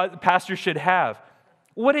we thought the pastor should have.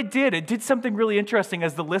 What it did something really interesting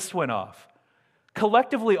as the list went off.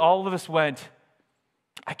 Collectively, all of us went,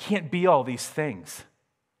 I can't be all these things.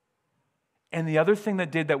 And the other thing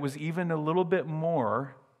that was even a little bit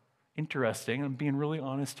more interesting. I'm being really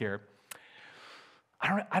honest here.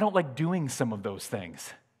 I don't like doing some of those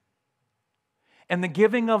things. And the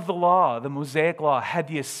giving of the law, the Mosaic law, had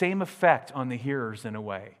the same effect on the hearers in a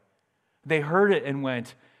way. They heard it and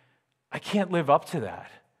went, I can't live up to that.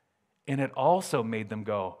 And it also made them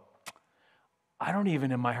go, I don't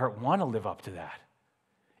even in my heart want to live up to that.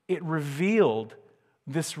 It revealed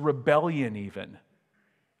this rebellion even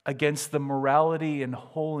against the morality and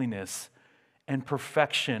holiness and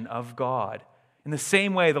perfection of God. In the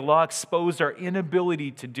same way, the law exposed our inability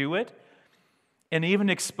to do it and even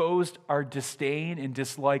exposed our disdain and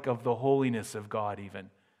dislike of the holiness of God even.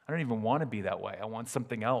 I don't even want to be that way. I want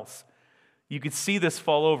something else. You could see this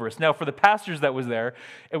fall over us. Now, for the pastors that was there,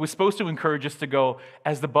 it was supposed to encourage us to go,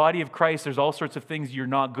 as the body of Christ, there's all sorts of things you're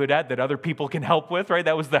not good at that other people can help with, right?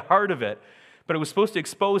 That was the heart of it. But it was supposed to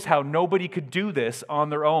expose how nobody could do this on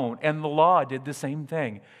their own, and the law did the same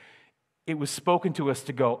thing. It was spoken to us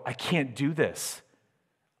to go, I can't do this.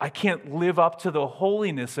 I can't live up to the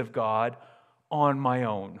holiness of God on my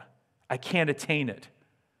own. I can't attain it.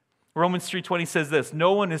 Romans 3:20 says this,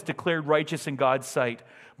 no one is declared righteous in God's sight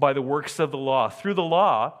by the works of the law. Through the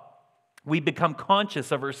law, we become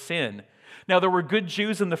conscious of our sin. Now, there were good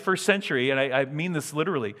Jews in the first century, and I mean this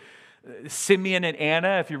literally. Simeon and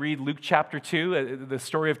Anna, if you read Luke chapter 2, the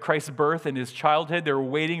story of Christ's birth and his childhood, they were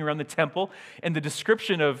waiting around the temple. And the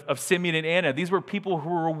description of Simeon and Anna, these were people who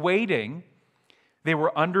were waiting. They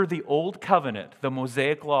were under the old covenant, the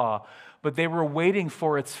Mosaic law, but they were waiting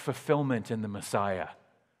for its fulfillment in the Messiah.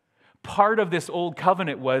 Part of this old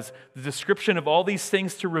covenant was the description of all these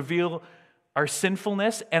things to reveal our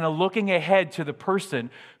sinfulness and a looking ahead to the person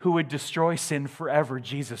who would destroy sin forever,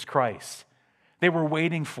 Jesus Christ. They were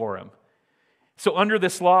waiting for him. So under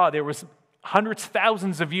this law, there was hundreds,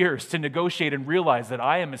 thousands of years to negotiate and realize that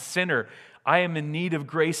I am a sinner. I am in need of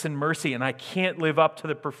grace and mercy, and I can't live up to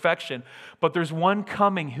the perfection. But there's one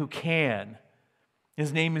coming who can.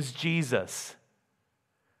 His name is Jesus.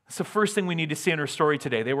 That's the first thing we need to see in our story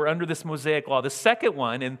today. They were under this Mosaic law. The second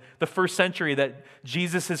one in the first century that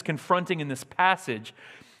Jesus is confronting in this passage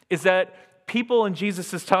is that people in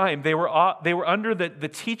Jesus' time, they were under the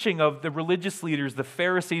teaching of the religious leaders, the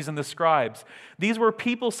Pharisees and the scribes. These were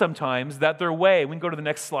people sometimes that their way, we can go to the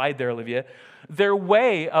next slide there, Olivia, their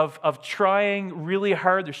way of trying really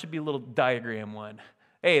hard, there should be a little diagram one.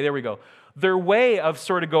 Hey, there we go. Their way of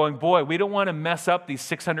sort of going, boy, we don't want to mess up these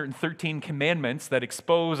 613 commandments that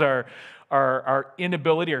expose our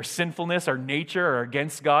inability, our sinfulness, our nature, are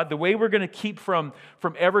against God. The way we're going to keep from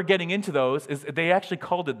ever getting into those is they actually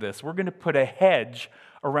called it this. We're going to put a hedge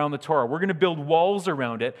around the Torah. We're going to build walls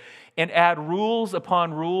around it and add rules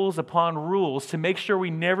upon rules upon rules to make sure we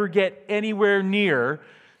never get anywhere near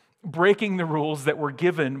breaking the rules that were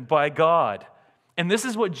given by God. And this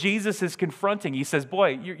is what Jesus is confronting. He says,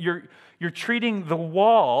 boy, you're treating the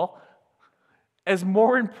wall as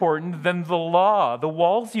more important than the law. The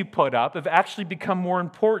walls you put up have actually become more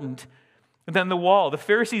important than the wall. The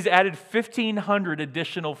Pharisees added 1,500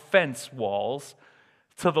 additional fence walls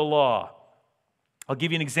to the law. I'll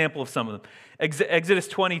give you an example of some of them. Exodus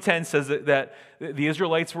 20:10 says that the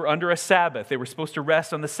Israelites were under a Sabbath. They were supposed to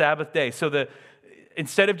rest on the Sabbath day. So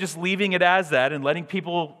instead of just leaving it as that and letting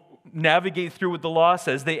people navigate through what the law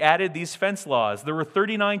says, they added these fence laws. There were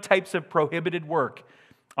 39 types of prohibited work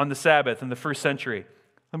on the Sabbath in the first century.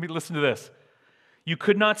 Let me listen to this. You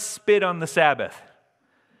could not spit on the Sabbath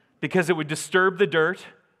because it would disturb the dirt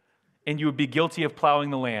and you would be guilty of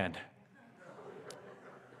plowing the land.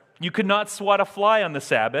 You could not swat a fly on the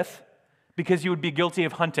Sabbath because you would be guilty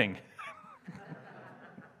of hunting.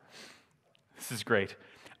 This is great.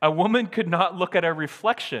 A woman could not look at a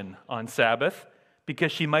reflection on Sabbath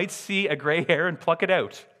because she might see a gray hair and pluck it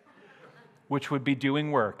out, which would be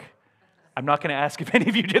doing work. I'm not going to ask if any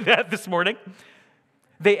of you did that this morning.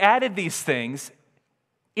 They added these things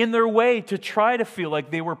in their way to try to feel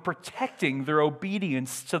like they were protecting their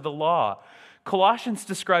obedience to the law. Colossians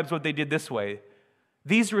describes what they did this way.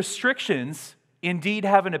 These restrictions indeed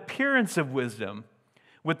have an appearance of wisdom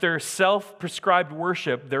with their self-prescribed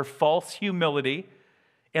worship, their false humility,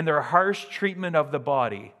 and their harsh treatment of the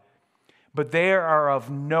body. But they are of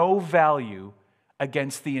no value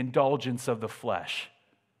against the indulgence of the flesh.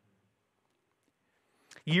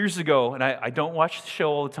 Years ago, and I don't watch the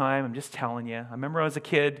show all the time, I'm just telling you. I remember I was a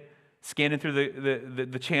kid scanning through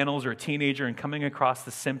the channels or a teenager and coming across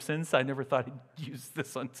The Simpsons. I never thought I'd use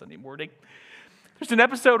this on Sunday morning. There's an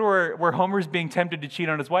episode where Homer's being tempted to cheat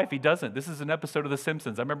on his wife. He doesn't. This is an episode of The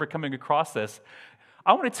Simpsons. I remember coming across this.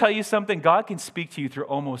 I want to tell you something. God can speak to you through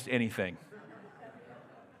almost anything.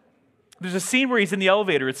 There's a scene where he's in the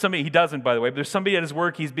elevator. It's somebody, he doesn't, by the way, but there's somebody at his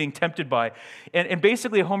work he's being tempted by. And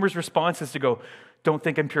basically Homer's response is to go, don't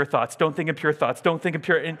think impure thoughts, don't think impure thoughts, don't think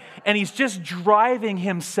impure. And he's just driving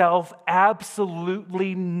himself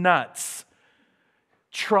absolutely nuts,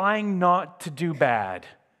 trying not to do bad.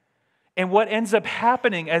 And what ends up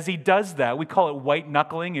happening as he does that, we call it white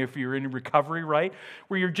knuckling if you're in recovery, right?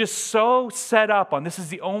 Where you're just so set up on this is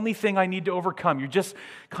the only thing I need to overcome. You're just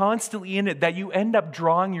constantly in it that you end up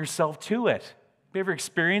drawing yourself to it. Have you ever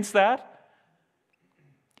experienced that?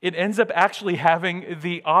 It ends up actually having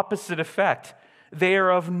the opposite effect. They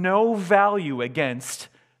are of no value against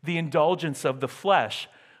the indulgence of the flesh.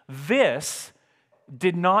 This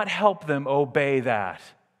did not help them obey that.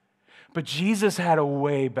 But Jesus had a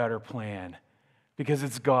way better plan because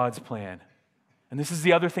it's God's plan. And this is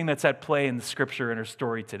the other thing that's at play in the scripture in our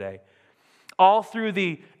story today. All through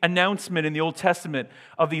the announcement in the Old Testament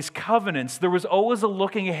of these covenants, there was always a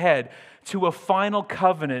looking ahead to a final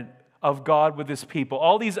covenant of God with his people.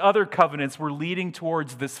 All these other covenants were leading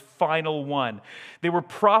towards this final one. They were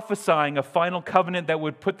prophesying a final covenant that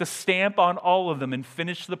would put the stamp on all of them and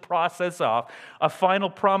finish the process off, a final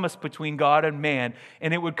promise between God and man,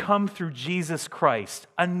 and it would come through Jesus Christ,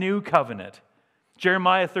 a new covenant.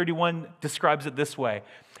 Jeremiah 31 describes it this way.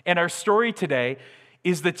 And our story today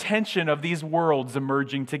is the tension of these worlds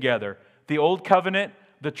emerging together. The old covenant,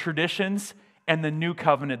 the traditions, and the new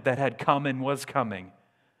covenant that had come and was coming.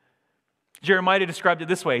 Jeremiah described it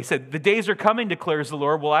this way. He said, the days are coming, declares the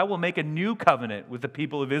Lord. Well, I will make a new covenant with the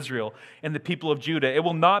people of Israel and the people of Judah. It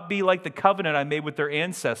will not be like the covenant I made with their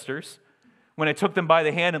ancestors when I took them by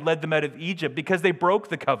the hand and led them out of Egypt, because they broke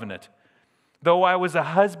the covenant. Though I was a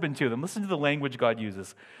husband to them. Listen to the language God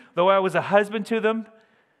uses. Though I was a husband to them,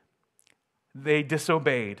 they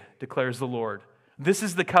disobeyed, declares the Lord. This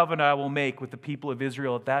is the covenant I will make with the people of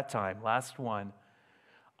Israel at that time. Last one.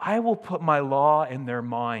 I will put my law in their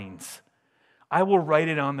minds. I will write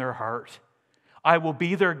it on their heart. I will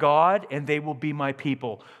be their God, and they will be my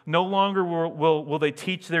people. No longer will they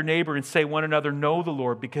teach their neighbor and say one another, know the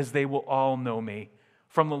Lord, because they will all know me.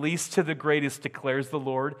 From the least to the greatest, declares the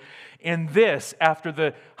Lord. And this, after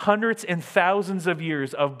the hundreds and thousands of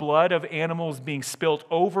years of blood of animals being spilt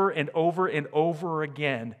over and over and over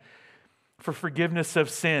again for forgiveness of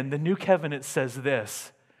sin, the new covenant says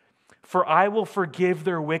this, for I will forgive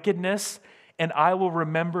their wickedness, and I will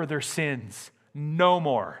remember their sins. No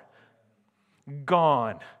more.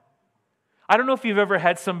 Gone. I don't know if you've ever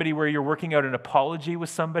had somebody where you're working out an apology with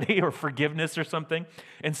somebody or forgiveness or something,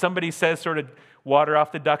 and somebody says sort of water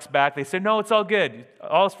off the duck's back. They say, no, it's all good.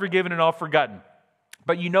 All's forgiven and all forgotten.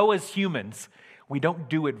 But you know, as humans, we don't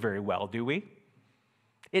do it very well, do we?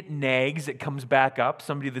 It nags, it comes back up,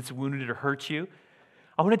 somebody that's wounded or hurt you.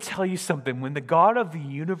 I want to tell you something. When the God of the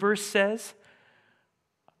universe says,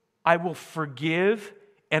 I will forgive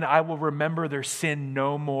and I will remember their sin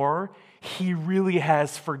no more, he really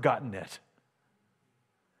has forgotten it.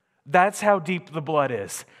 That's how deep the blood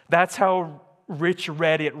is. That's how rich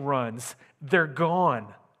red it runs. They're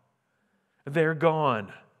gone. They're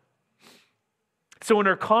gone. So in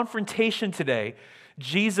our confrontation today,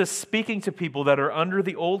 Jesus speaking to people that are under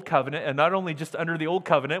the old covenant, and not only just under the old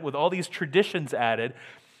covenant with all these traditions added,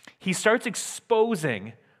 he starts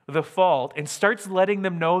exposing the fault and starts letting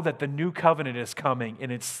them know that the new covenant is coming,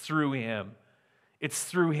 and it's through him. It's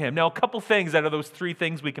through him. Now, a couple things out of those three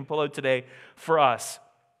things we can pull out today for us.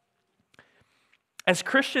 As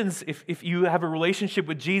Christians, if you have a relationship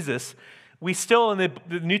with Jesus, we still, and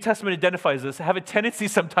the New Testament identifies this, have a tendency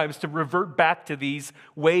sometimes to revert back to these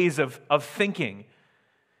ways of thinking.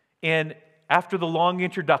 And after the long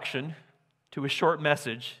introduction to a short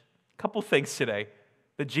message, a couple things today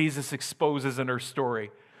that Jesus exposes in our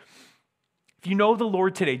story. If you know the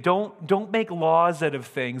Lord today, don't make laws out of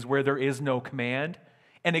things where there is no command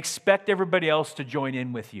and expect everybody else to join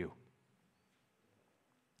in with you.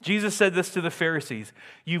 Jesus said this to the Pharisees.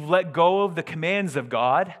 You've let go of the commands of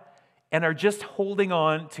God and are just holding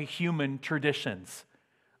on to human traditions.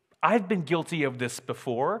 I've been guilty of this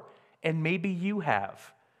before, and maybe you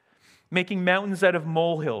have. Making mountains out of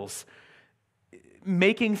molehills,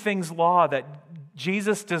 making things law that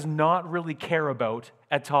Jesus does not really care about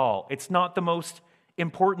at all. It's not the most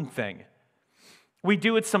important thing. We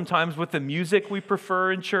do it sometimes with the music we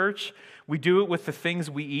prefer in church. We do it with the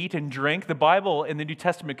things we eat and drink. The Bible in the New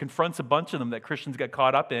Testament confronts a bunch of them that Christians get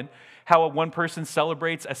caught up in. How one person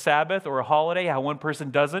celebrates a Sabbath or a holiday, how one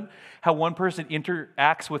person doesn't. How one person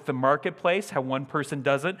interacts with the marketplace, how one person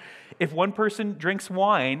doesn't. If one person drinks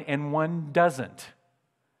wine and one doesn't.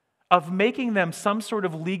 Of making them some sort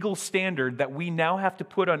of legal standard that we now have to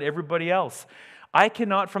put on everybody else. I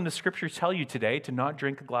cannot from the scripture tell you today to not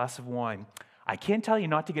drink a glass of wine. I can't tell you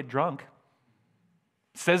not to get drunk.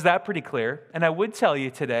 It says that pretty clear. And I would tell you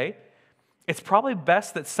today, it's probably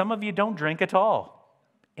best that some of you don't drink at all,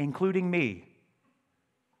 including me.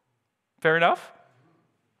 Fair enough?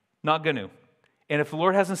 Not going to. And if the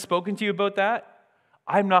Lord hasn't spoken to you about that,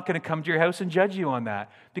 I'm not going to come to your house and judge you on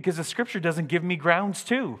that, because the scripture doesn't give me grounds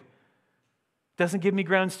to. Doesn't give me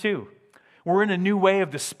grounds to. We're in a new way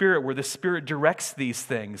of the Spirit where the Spirit directs these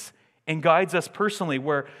things and guides us personally,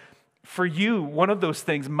 where for you, one of those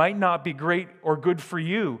things might not be great or good for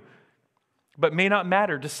you, but may not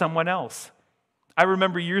matter to someone else. I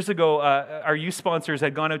remember years ago, our youth sponsors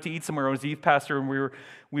had gone out to eat somewhere. I was the youth pastor, and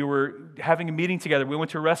we were having a meeting together. We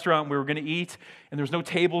went to a restaurant, we were going to eat, and there was no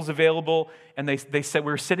tables available. And they said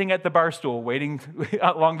we were sitting at the bar stool, waiting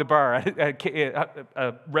along the bar at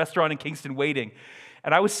a restaurant in Kingston, waiting.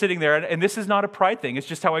 And I was sitting there, and this is not a pride thing. It's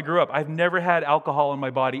just how I grew up. I've never had alcohol in my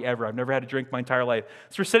body ever. I've never had a drink my entire life.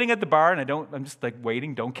 So we're sitting at the bar, and I'm just like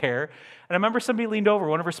waiting, don't care. And I remember somebody leaned over,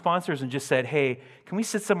 one of our sponsors, and just said, "Hey, can we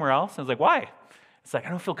sit somewhere else?" And I was like, "Why?" It's like, "I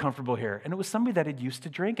don't feel comfortable here." And it was somebody that had used to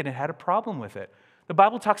drink and had a problem with it. The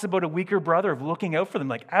Bible talks about a weaker brother of looking out for them.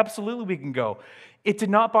 Like, absolutely we can go. It did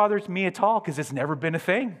not bother me at all because it's never been a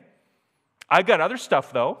thing. I've got other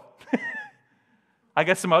stuff, though. I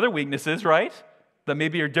got some other weaknesses, right? That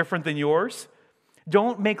maybe are different than yours.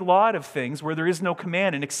 Don't make law of things where there is no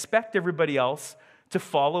command and expect everybody else to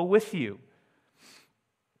follow with you.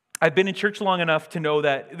 I've been in church long enough to know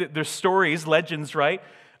that there's stories, legends, right,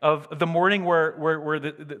 of the morning where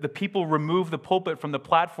the people remove the pulpit from the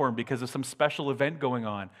platform because of some special event going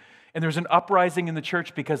on. And there's an uprising in the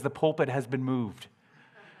church because the pulpit has been moved,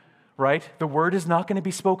 right? The word is not going to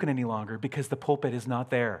be spoken any longer because the pulpit is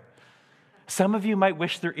not there. Some of you might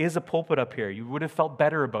wish there is a pulpit up here. You would have felt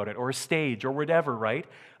better about it, or a stage, or whatever, right?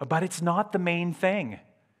 But it's not the main thing.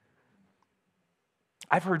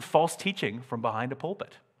 I've heard false teaching from behind a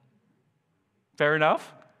pulpit. Fair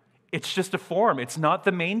enough? It's just a form. It's not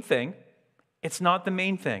the main thing. It's not the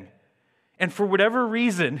main thing. And for whatever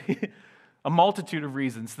reason, a multitude of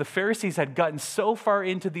reasons, the Pharisees had gotten so far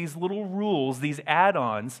into these little rules, these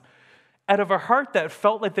add-ons, out of a heart that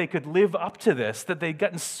felt like they could live up to this, that they'd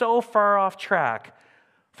gotten so far off track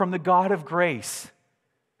from the God of grace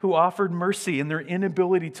who offered mercy in their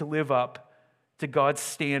inability to live up to God's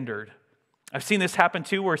standard. I've seen this happen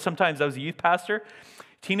too, where sometimes I was a youth pastor.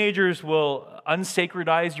 Teenagers will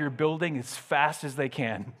unsacredize your building as fast as they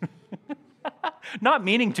can. Not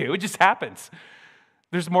meaning to, it just happens.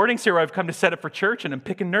 There's mornings here where I've come to set up for church and I'm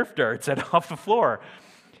picking Nerf darts off the floor.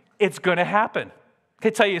 It's going to happen. Can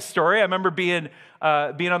I tell you a story? I remember being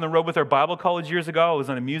on the road with our Bible college years ago. I was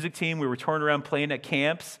on a music team. We were touring around playing at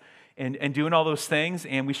camps and doing all those things.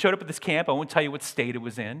 And we showed up at this camp. I won't tell you what state it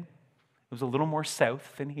was in. It was a little more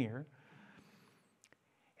south than here.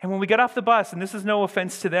 And when we got off the bus, and this is no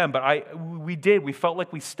offense to them, but we felt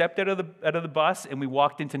like we stepped out of the bus and we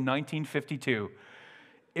walked into 1952.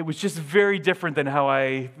 It was just very different than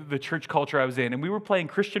the church culture I was in. And we were playing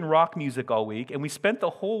Christian rock music all week, and we spent the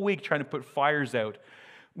whole week trying to put fires out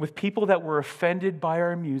with people that were offended by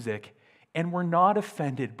our music and were not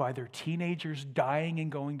offended by their teenagers dying and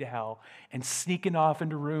going to hell and sneaking off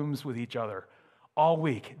into rooms with each other all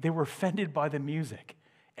week. They were offended by the music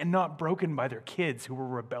and not broken by their kids who were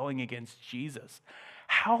rebelling against Jesus.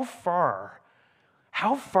 How far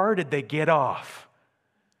did they get off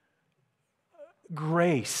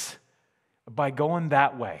grace by going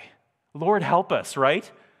that way? Lord, help us, right?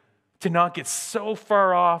 To not get so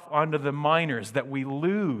far off onto the minors that we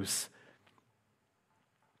lose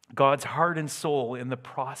God's heart and soul in the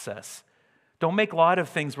process. Don't make a lot of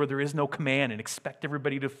things where there is no command and expect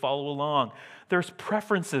everybody to follow along. There's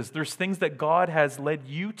preferences. There's things that God has led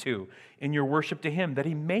you to in your worship to Him that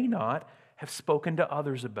He may not have spoken to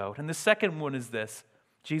others about. And the second one is this.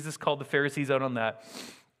 Jesus called the Pharisees out on that.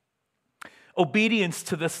 Obedience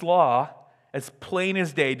to this law, as plain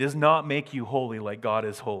as day, does not make you holy like God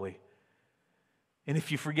is holy. And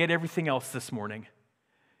if you forget everything else this morning,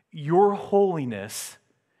 your holiness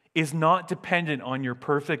is not dependent on your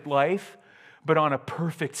perfect life, but on a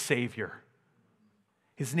perfect Savior.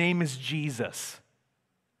 His name is Jesus.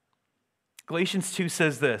 Galatians 2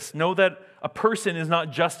 says this, know that a person is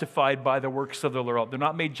not justified by the works of the law. They're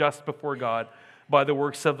not made just before God by the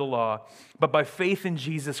works of the law, but by faith in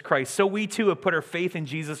Jesus Christ. So we too have put our faith in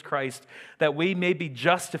Jesus Christ, that we may be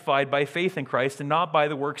justified by faith in Christ and not by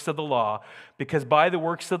the works of the law, because by the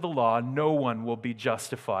works of the law, no one will be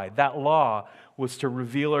justified. That law was to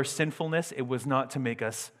reveal our sinfulness. It was not to make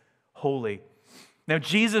us holy. Now,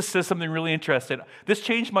 Jesus says something really interesting. This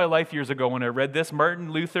changed my life years ago when I read this.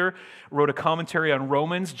 Martin Luther wrote a commentary on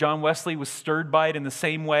Romans. John Wesley was stirred by it in the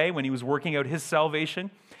same way when he was working out his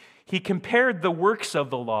salvation. He compared the works of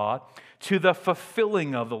the law to the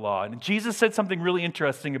fulfilling of the law. And Jesus said something really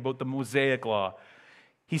interesting about the Mosaic law.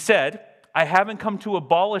 He said, I haven't come to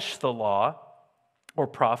abolish the law or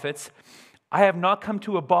prophets. I have not come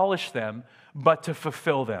to abolish them, but to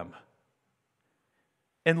fulfill them.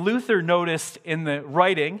 And Luther noticed in the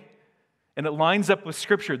writing, and it lines up with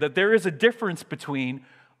Scripture, that there is a difference between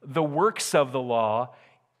the works of the law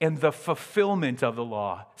and the fulfillment of the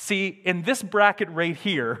law. See, in this bracket right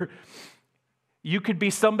here, you could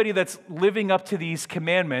be somebody that's living up to these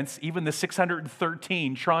commandments, even the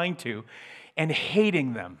 613, trying to, and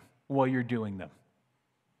hating them while you're doing them.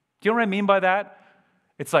 Do you know what I mean by that?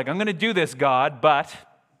 It's like, I'm going to do this, God, but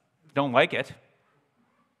don't like it.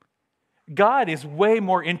 God is way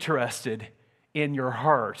more interested in your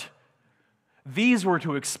heart. These were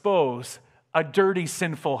to expose a dirty,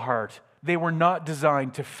 sinful heart. They were not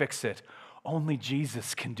designed to fix it. Only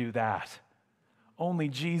Jesus can do that. Only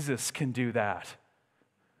Jesus can do that.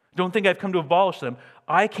 Don't think I've come to abolish them.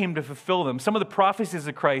 I came to fulfill them. Some of the prophecies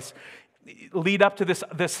of Christ lead up to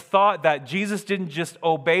this thought that Jesus didn't just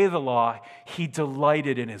obey the law, he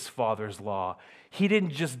delighted in his Father's law. He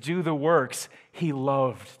didn't just do the works, he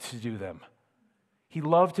loved to do them. He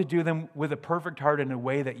loved to do them with a perfect heart in a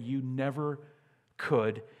way that you never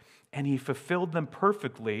could, and he fulfilled them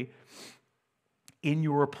perfectly in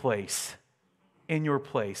your place. In your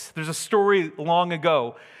place. There's a story long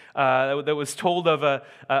ago that was told of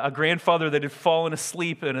a grandfather that had fallen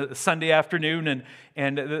asleep on a Sunday afternoon,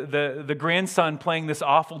 and the grandson, playing this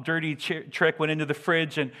awful dirty trick, went into the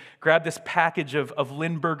fridge and grabbed this package of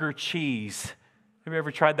Lindbergh cheese. Have you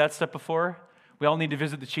ever tried that stuff before? We all need to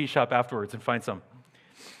visit the cheese shop afterwards and find some.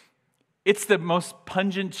 It's the most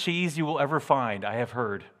pungent cheese you will ever find, I have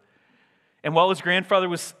heard. And while his grandfather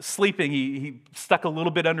was sleeping, he stuck a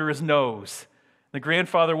little bit under his nose. The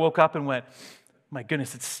grandfather woke up and went, my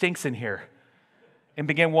goodness, it stinks in here. And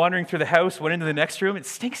began wandering through the house, went into the next room, it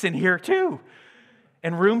stinks in here too.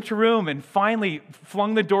 And room to room, and finally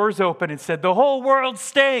flung the doors open and said, the whole world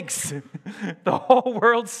stinks. The whole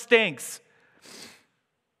world stinks.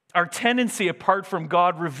 Our tendency, apart from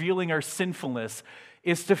God revealing our sinfulness,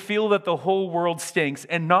 is to feel that the whole world stinks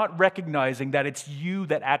and not recognizing that it's you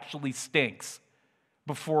that actually stinks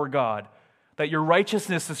before God. That your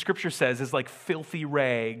righteousness, the Scripture says, is like filthy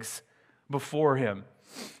rags before him.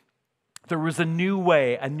 There was a new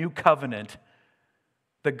way, a new covenant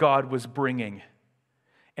that God was bringing.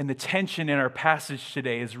 And the tension in our passage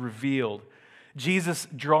today is revealed. Jesus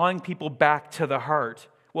drawing people back to the heart.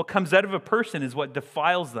 What comes out of a person is what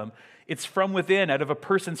defiles them. It's from within, out of a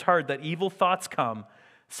person's heart, that evil thoughts come.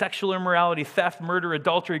 Sexual immorality, theft, murder,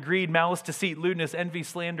 adultery, greed, malice, deceit, lewdness, envy,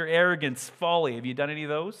 slander, arrogance, folly. Have you done any of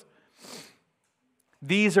those?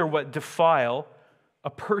 These are what defile a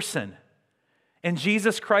person. And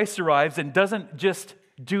Jesus Christ arrives and doesn't just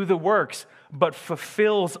do the works, but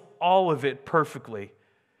fulfills all of it perfectly.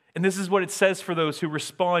 And this is what it says for those who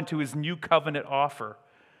respond to his new covenant offer.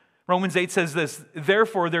 Romans 8 says this,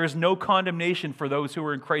 therefore there is no condemnation for those who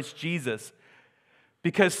are in Christ Jesus,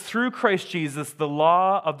 because through Christ Jesus, the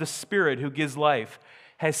law of the Spirit who gives life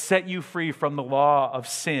has set you free from the law of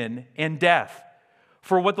sin and death.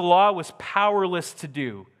 For what the law was powerless to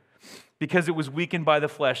do, because it was weakened by the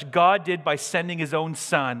flesh, God did by sending his own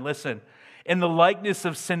Son, listen, in the likeness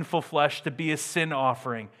of sinful flesh to be a sin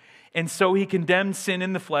offering. And so he condemned sin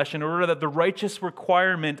in the flesh in order that the righteous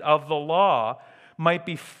requirement of the law might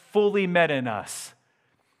be fully met in us.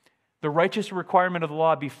 The righteous requirement of the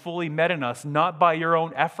law be fully met in us, not by your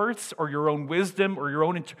own efforts or your own wisdom or your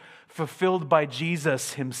own, fulfilled by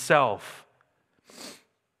Jesus himself.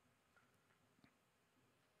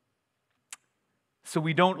 So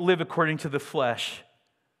we don't live according to the flesh,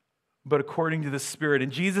 but according to the Spirit.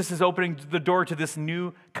 And Jesus is opening the door to this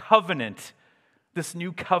new covenant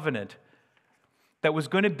that was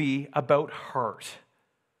going to be about heart.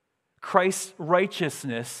 Christ's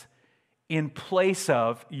righteousness in place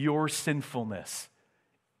of your sinfulness,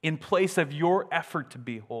 in place of your effort to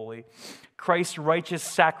be holy. Christ's righteous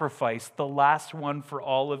sacrifice, the last one for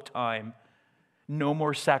all of time. No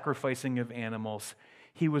more sacrificing of animals.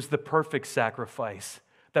 He was the perfect sacrifice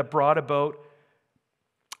that brought about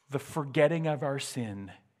the forgetting of our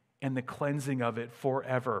sin and the cleansing of it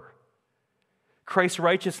forever. Christ's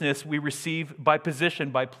righteousness we receive by position,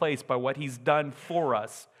 by place, by what he's done for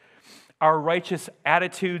us. Our righteous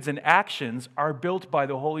attitudes and actions are built by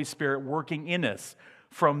the Holy Spirit working in us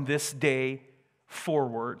from this day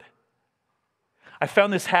forward. I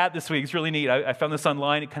found this hat this week. It's really neat. I found this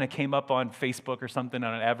online. It kind of came up on Facebook or something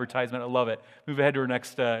on an advertisement. I love it. Move ahead to our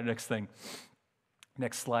next thing.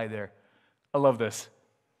 Next slide there. I love this.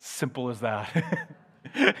 Simple as that.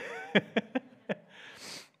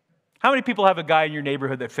 How many people have a guy in your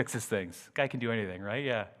neighborhood that fixes things? Guy can do anything, right?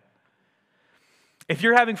 Yeah. If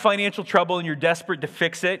you're having financial trouble and you're desperate to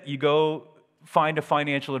fix it, you go find a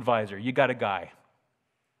financial advisor. You got a guy.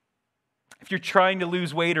 If you're trying to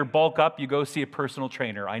lose weight or bulk up, you go see a personal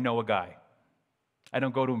trainer. I know a guy. I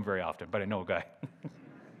don't go to him very often, but I know a guy.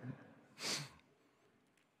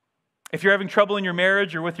 If you're having trouble in your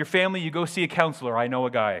marriage or with your family, you go see a counselor. I know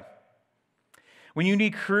a guy. When you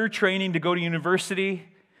need career training to go to university,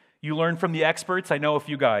 you learn from the experts. I know a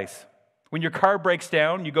few guys. When your car breaks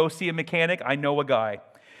down, you go see a mechanic. I know a guy.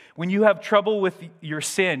 When you have trouble with your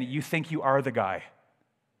sin, you think you are the guy,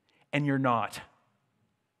 and you're not.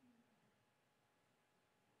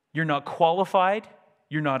 You're not qualified.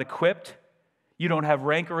 You're not equipped. You don't have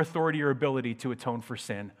rank or authority or ability to atone for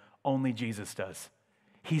sin. Only Jesus does.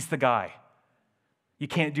 He's the guy. You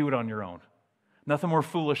can't do it on your own. Nothing more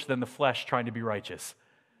foolish than the flesh trying to be righteous.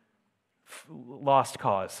 Lost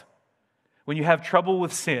cause. When you have trouble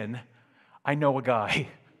with sin, I know a guy.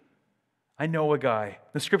 I know a guy.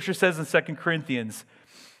 The scripture says in 2 Corinthians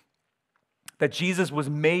that Jesus was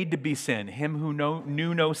made to be sin, him who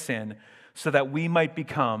knew no sin, so that we might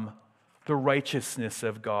become the righteousness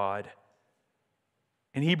of God.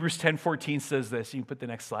 And Hebrews 10:14 says this. You can put the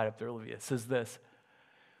next slide up there, Olivia. It says this.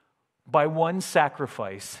 By one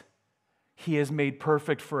sacrifice, he has made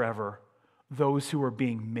perfect forever those who are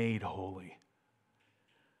being made holy.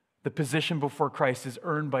 The position before Christ is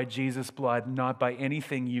earned by Jesus' blood, not by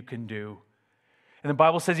anything you can do. And the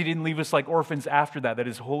Bible says he didn't leave us like orphans after that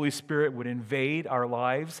his Holy Spirit would invade our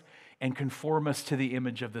lives and conform us to the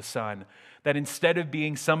image of the Son. That instead of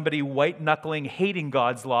being somebody white-knuckling, hating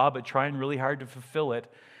God's law, but trying really hard to fulfill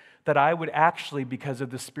it, that I would actually, because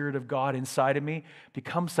of the Spirit of God inside of me,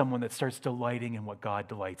 become someone that starts delighting in what God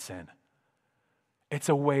delights in. It's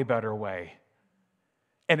a way better way.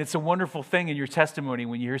 And it's a wonderful thing in your testimony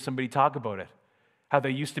when you hear somebody talk about it. How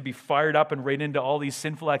they used to be fired up and right into all these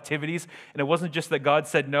sinful activities. And it wasn't just that God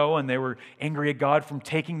said no and they were angry at God from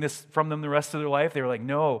taking this from them the rest of their life. They were like,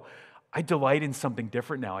 no, I delight in something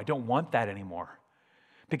different now. I don't want that anymore.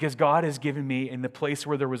 Because God has given me, in the place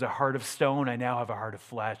where there was a heart of stone, I now have a heart of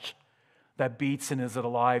flesh that beats and is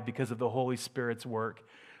alive because of the Holy Spirit's work.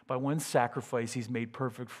 By one sacrifice, he's made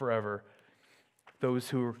perfect forever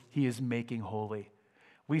those who he is making holy.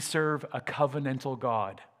 We serve a covenantal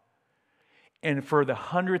God. And for the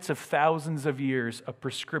hundreds of thousands of years of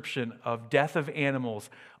prescription, of death of animals,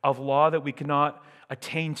 of law that we cannot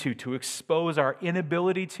attain to expose our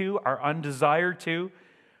inability to, our undesire to,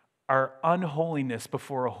 our unholiness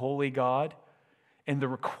before a holy God, and the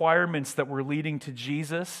requirements that were leading to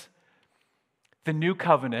Jesus, the new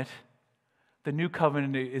covenant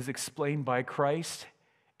is explained by Christ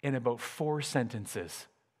in about 4 sentences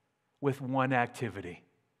with one activity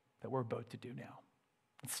that we're about to do now.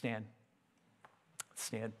 Let's stand.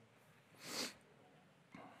 Stand.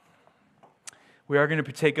 We are going to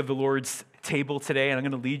partake of the Lord's table today, and I'm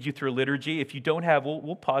going to lead you through a liturgy. If you don't have,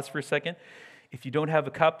 we'll pause for a second. If you don't have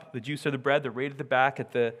a cup, the juice or the bread, they're right at the back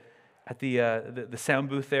at the sound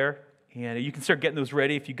booth there, and you can start getting those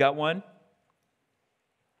ready if you got one.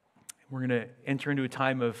 We're going to enter into a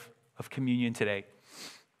time of communion today.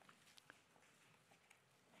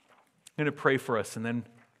 I'm going to pray for us, and then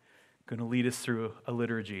I'm going to lead us through a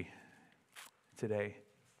liturgy today.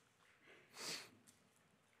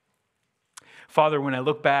 Father, when I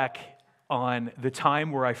look back on the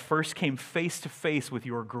time where I first came face to face with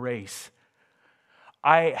your grace,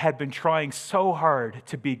 I had been trying so hard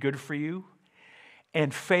to be good for you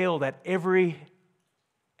and failed at every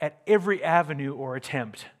avenue or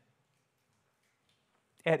attempt.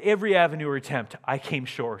 At every avenue or attempt, I came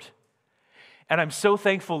short. And I'm so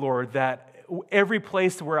thankful, Lord, that every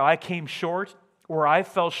place where I came short, where I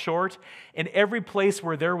fell short, and every place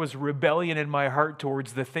where there was rebellion in my heart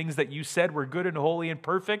towards the things that you said were good and holy and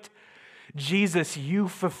perfect, Jesus, you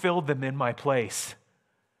fulfilled them in my place.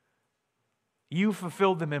 You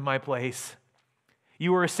fulfilled them in my place.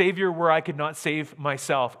 You are a Savior where I could not save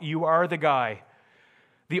myself. You are the guy,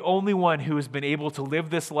 the only one who has been able to live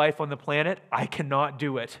this life on the planet. I cannot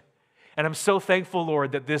do it. And I'm so thankful,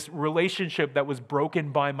 Lord, that this relationship that was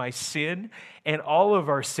broken by my sin and all of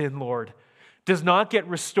our sin, Lord, does not get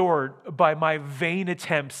restored by my vain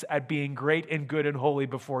attempts at being great and good and holy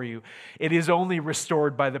before you. It is only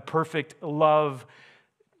restored by the perfect love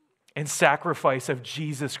and sacrifice of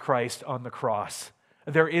Jesus Christ on the cross.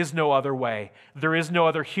 There is no other way. There is no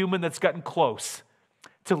other human that's gotten close.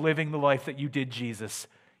 to living the life that you did, Jesus.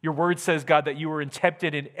 Your word says, God, that you were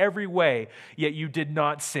tempted in every way, yet you did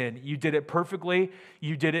not sin. You did it perfectly.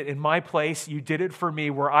 You did it in my place. You did it for me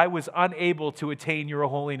where I was unable to attain your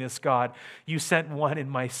holiness, God. You sent one in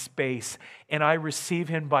my space, and I receive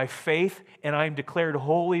him by faith, and I am declared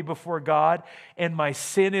holy before God, and my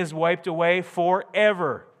sin is wiped away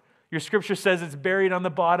forever. Your scripture says it's buried on the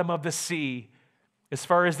bottom of the sea. As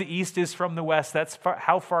far as the east is from the west, that's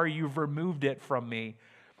how far you've removed it from me.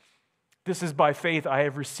 This is by faith I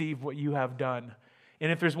have received what you have done.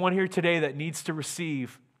 And if there's one here today that needs to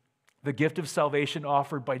receive the gift of salvation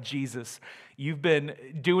offered by Jesus, you've been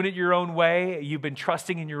doing it your own way, you've been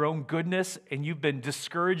trusting in your own goodness, and you've been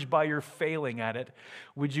discouraged by your failing at it,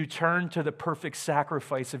 would you turn to the perfect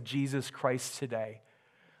sacrifice of Jesus Christ today?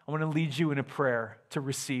 I want to lead you in a prayer to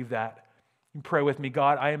receive that. You pray with me.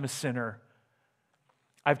 God, I am a sinner.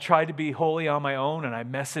 I've tried to be holy on my own, and I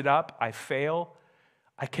mess it up. I fail.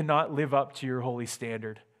 I cannot live up to your holy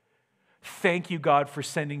standard. Thank you, God, for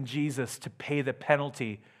sending Jesus to pay the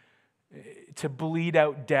penalty, to bleed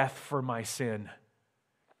out death for my sin,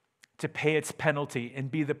 to pay its penalty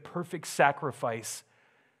and be the perfect sacrifice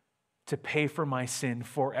to pay for my sin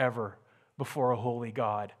forever before a holy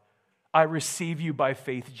God. I receive you by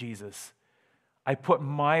faith, Jesus. I put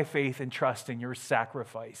my faith and trust in your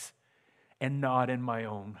sacrifice and not in my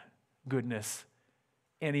own goodness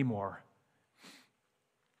anymore.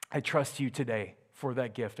 I trust you today for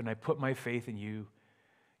that gift, and I put my faith in you.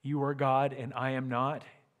 You are God, and I am not.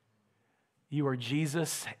 You are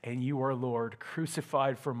Jesus, and you are Lord,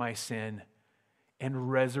 crucified for my sin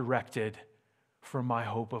and resurrected for my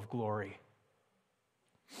hope of glory.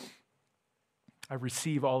 I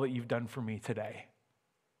receive all that you've done for me today.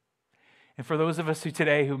 And for those of us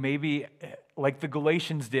who maybe, like the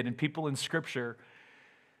Galatians did and people in Scripture,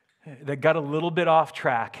 that got a little bit off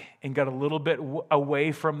track and got a little bit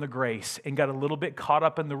away from the grace and got a little bit caught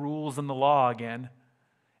up in the rules and the law again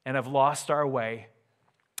and have lost our way.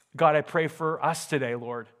 God, I pray for us today,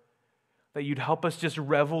 Lord, that you'd help us just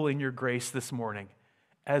revel in your grace this morning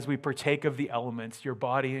as we partake of the elements, your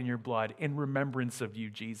body and your blood, in remembrance of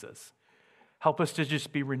you, Jesus. Help us to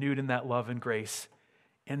just be renewed in that love and grace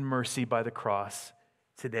and mercy by the cross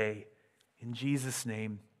today. In Jesus'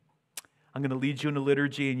 name. I'm going to lead you in a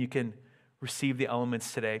liturgy, and you can receive the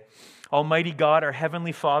elements today. Almighty God, our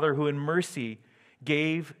Heavenly Father, who in mercy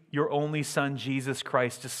gave your only Son, Jesus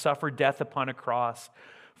Christ, to suffer death upon a cross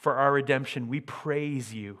for our redemption, we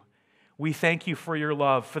praise you. We thank you for your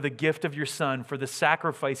love, for the gift of your Son, for the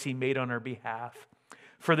sacrifice he made on our behalf,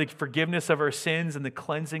 for the forgiveness of our sins and the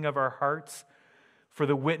cleansing of our hearts, for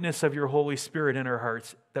the witness of your Holy Spirit in our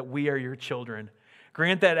hearts, that we are your children.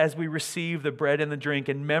 Grant that as we receive the bread and the drink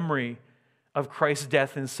in memory of Christ's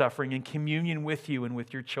death and suffering, in communion with you and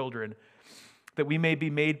with your children, that we may be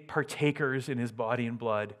made partakers in his body and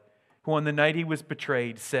blood, who on the night he was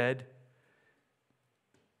betrayed said,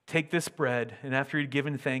 take this bread, and after he'd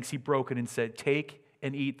given thanks, he broke it and said, take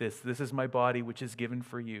and eat this. This is my body, which is given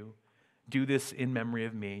for you. Do this in memory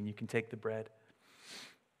of me. And you can take the bread.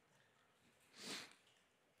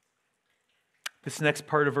 This next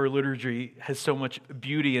part of our liturgy has so much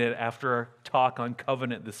beauty in it after our talk on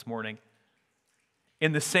covenant this morning.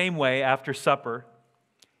 In the same way, after supper,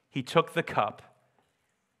 he took the cup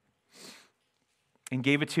and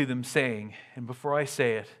gave it to them, saying, and before I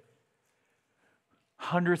say it,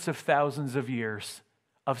 hundreds of thousands of years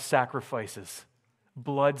of sacrifices,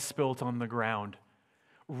 blood spilt on the ground,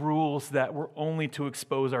 rules that were only to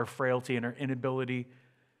expose our frailty and our inability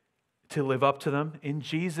to live up to them. In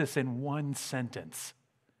Jesus, in one sentence,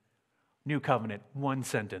 new covenant, one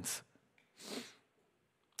sentence.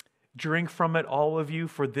 Drink from it, all of you,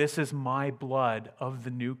 for this is my blood of the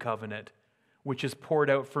new covenant, which is poured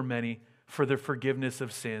out for many for the forgiveness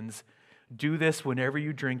of sins. Do this whenever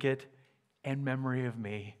you drink it in memory of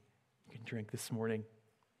me. You can drink this morning.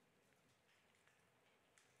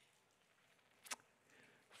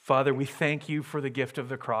 Father, we thank you for the gift of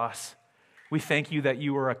the cross. We thank you that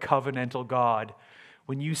you are a covenantal God.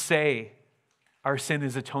 When you say our sin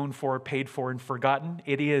is atoned for, paid for, and forgotten,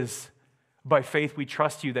 it is. By faith, we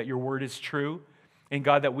trust you that your word is true. And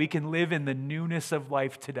God, that we can live in the newness of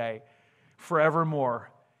life today, forevermore.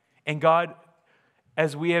 And God,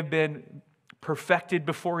 as we have been perfected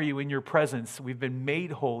before you in your presence, we've been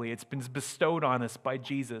made holy. It's been bestowed on us by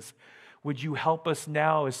Jesus. Would you help us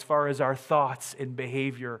now as far as our thoughts and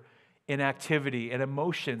behavior and activity and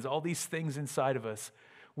emotions, all these things inside of us?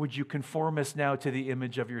 Would you conform us now to the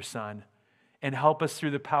image of your Son and help us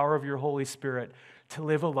through the power of your Holy Spirit to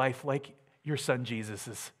live a life like your Son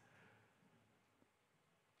Jesus's?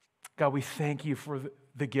 God, we thank you for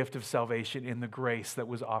the gift of salvation and the grace that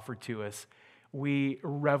was offered to us. We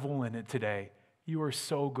revel in it today. You are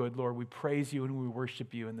so good, Lord. We praise you and we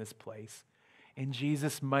worship you in this place. In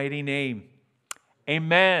Jesus' mighty name,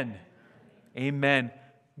 amen. Amen.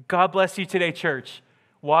 God bless you today, church.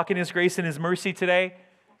 Walk in his grace and his mercy today.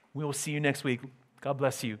 We will see you next week. God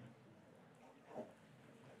bless you.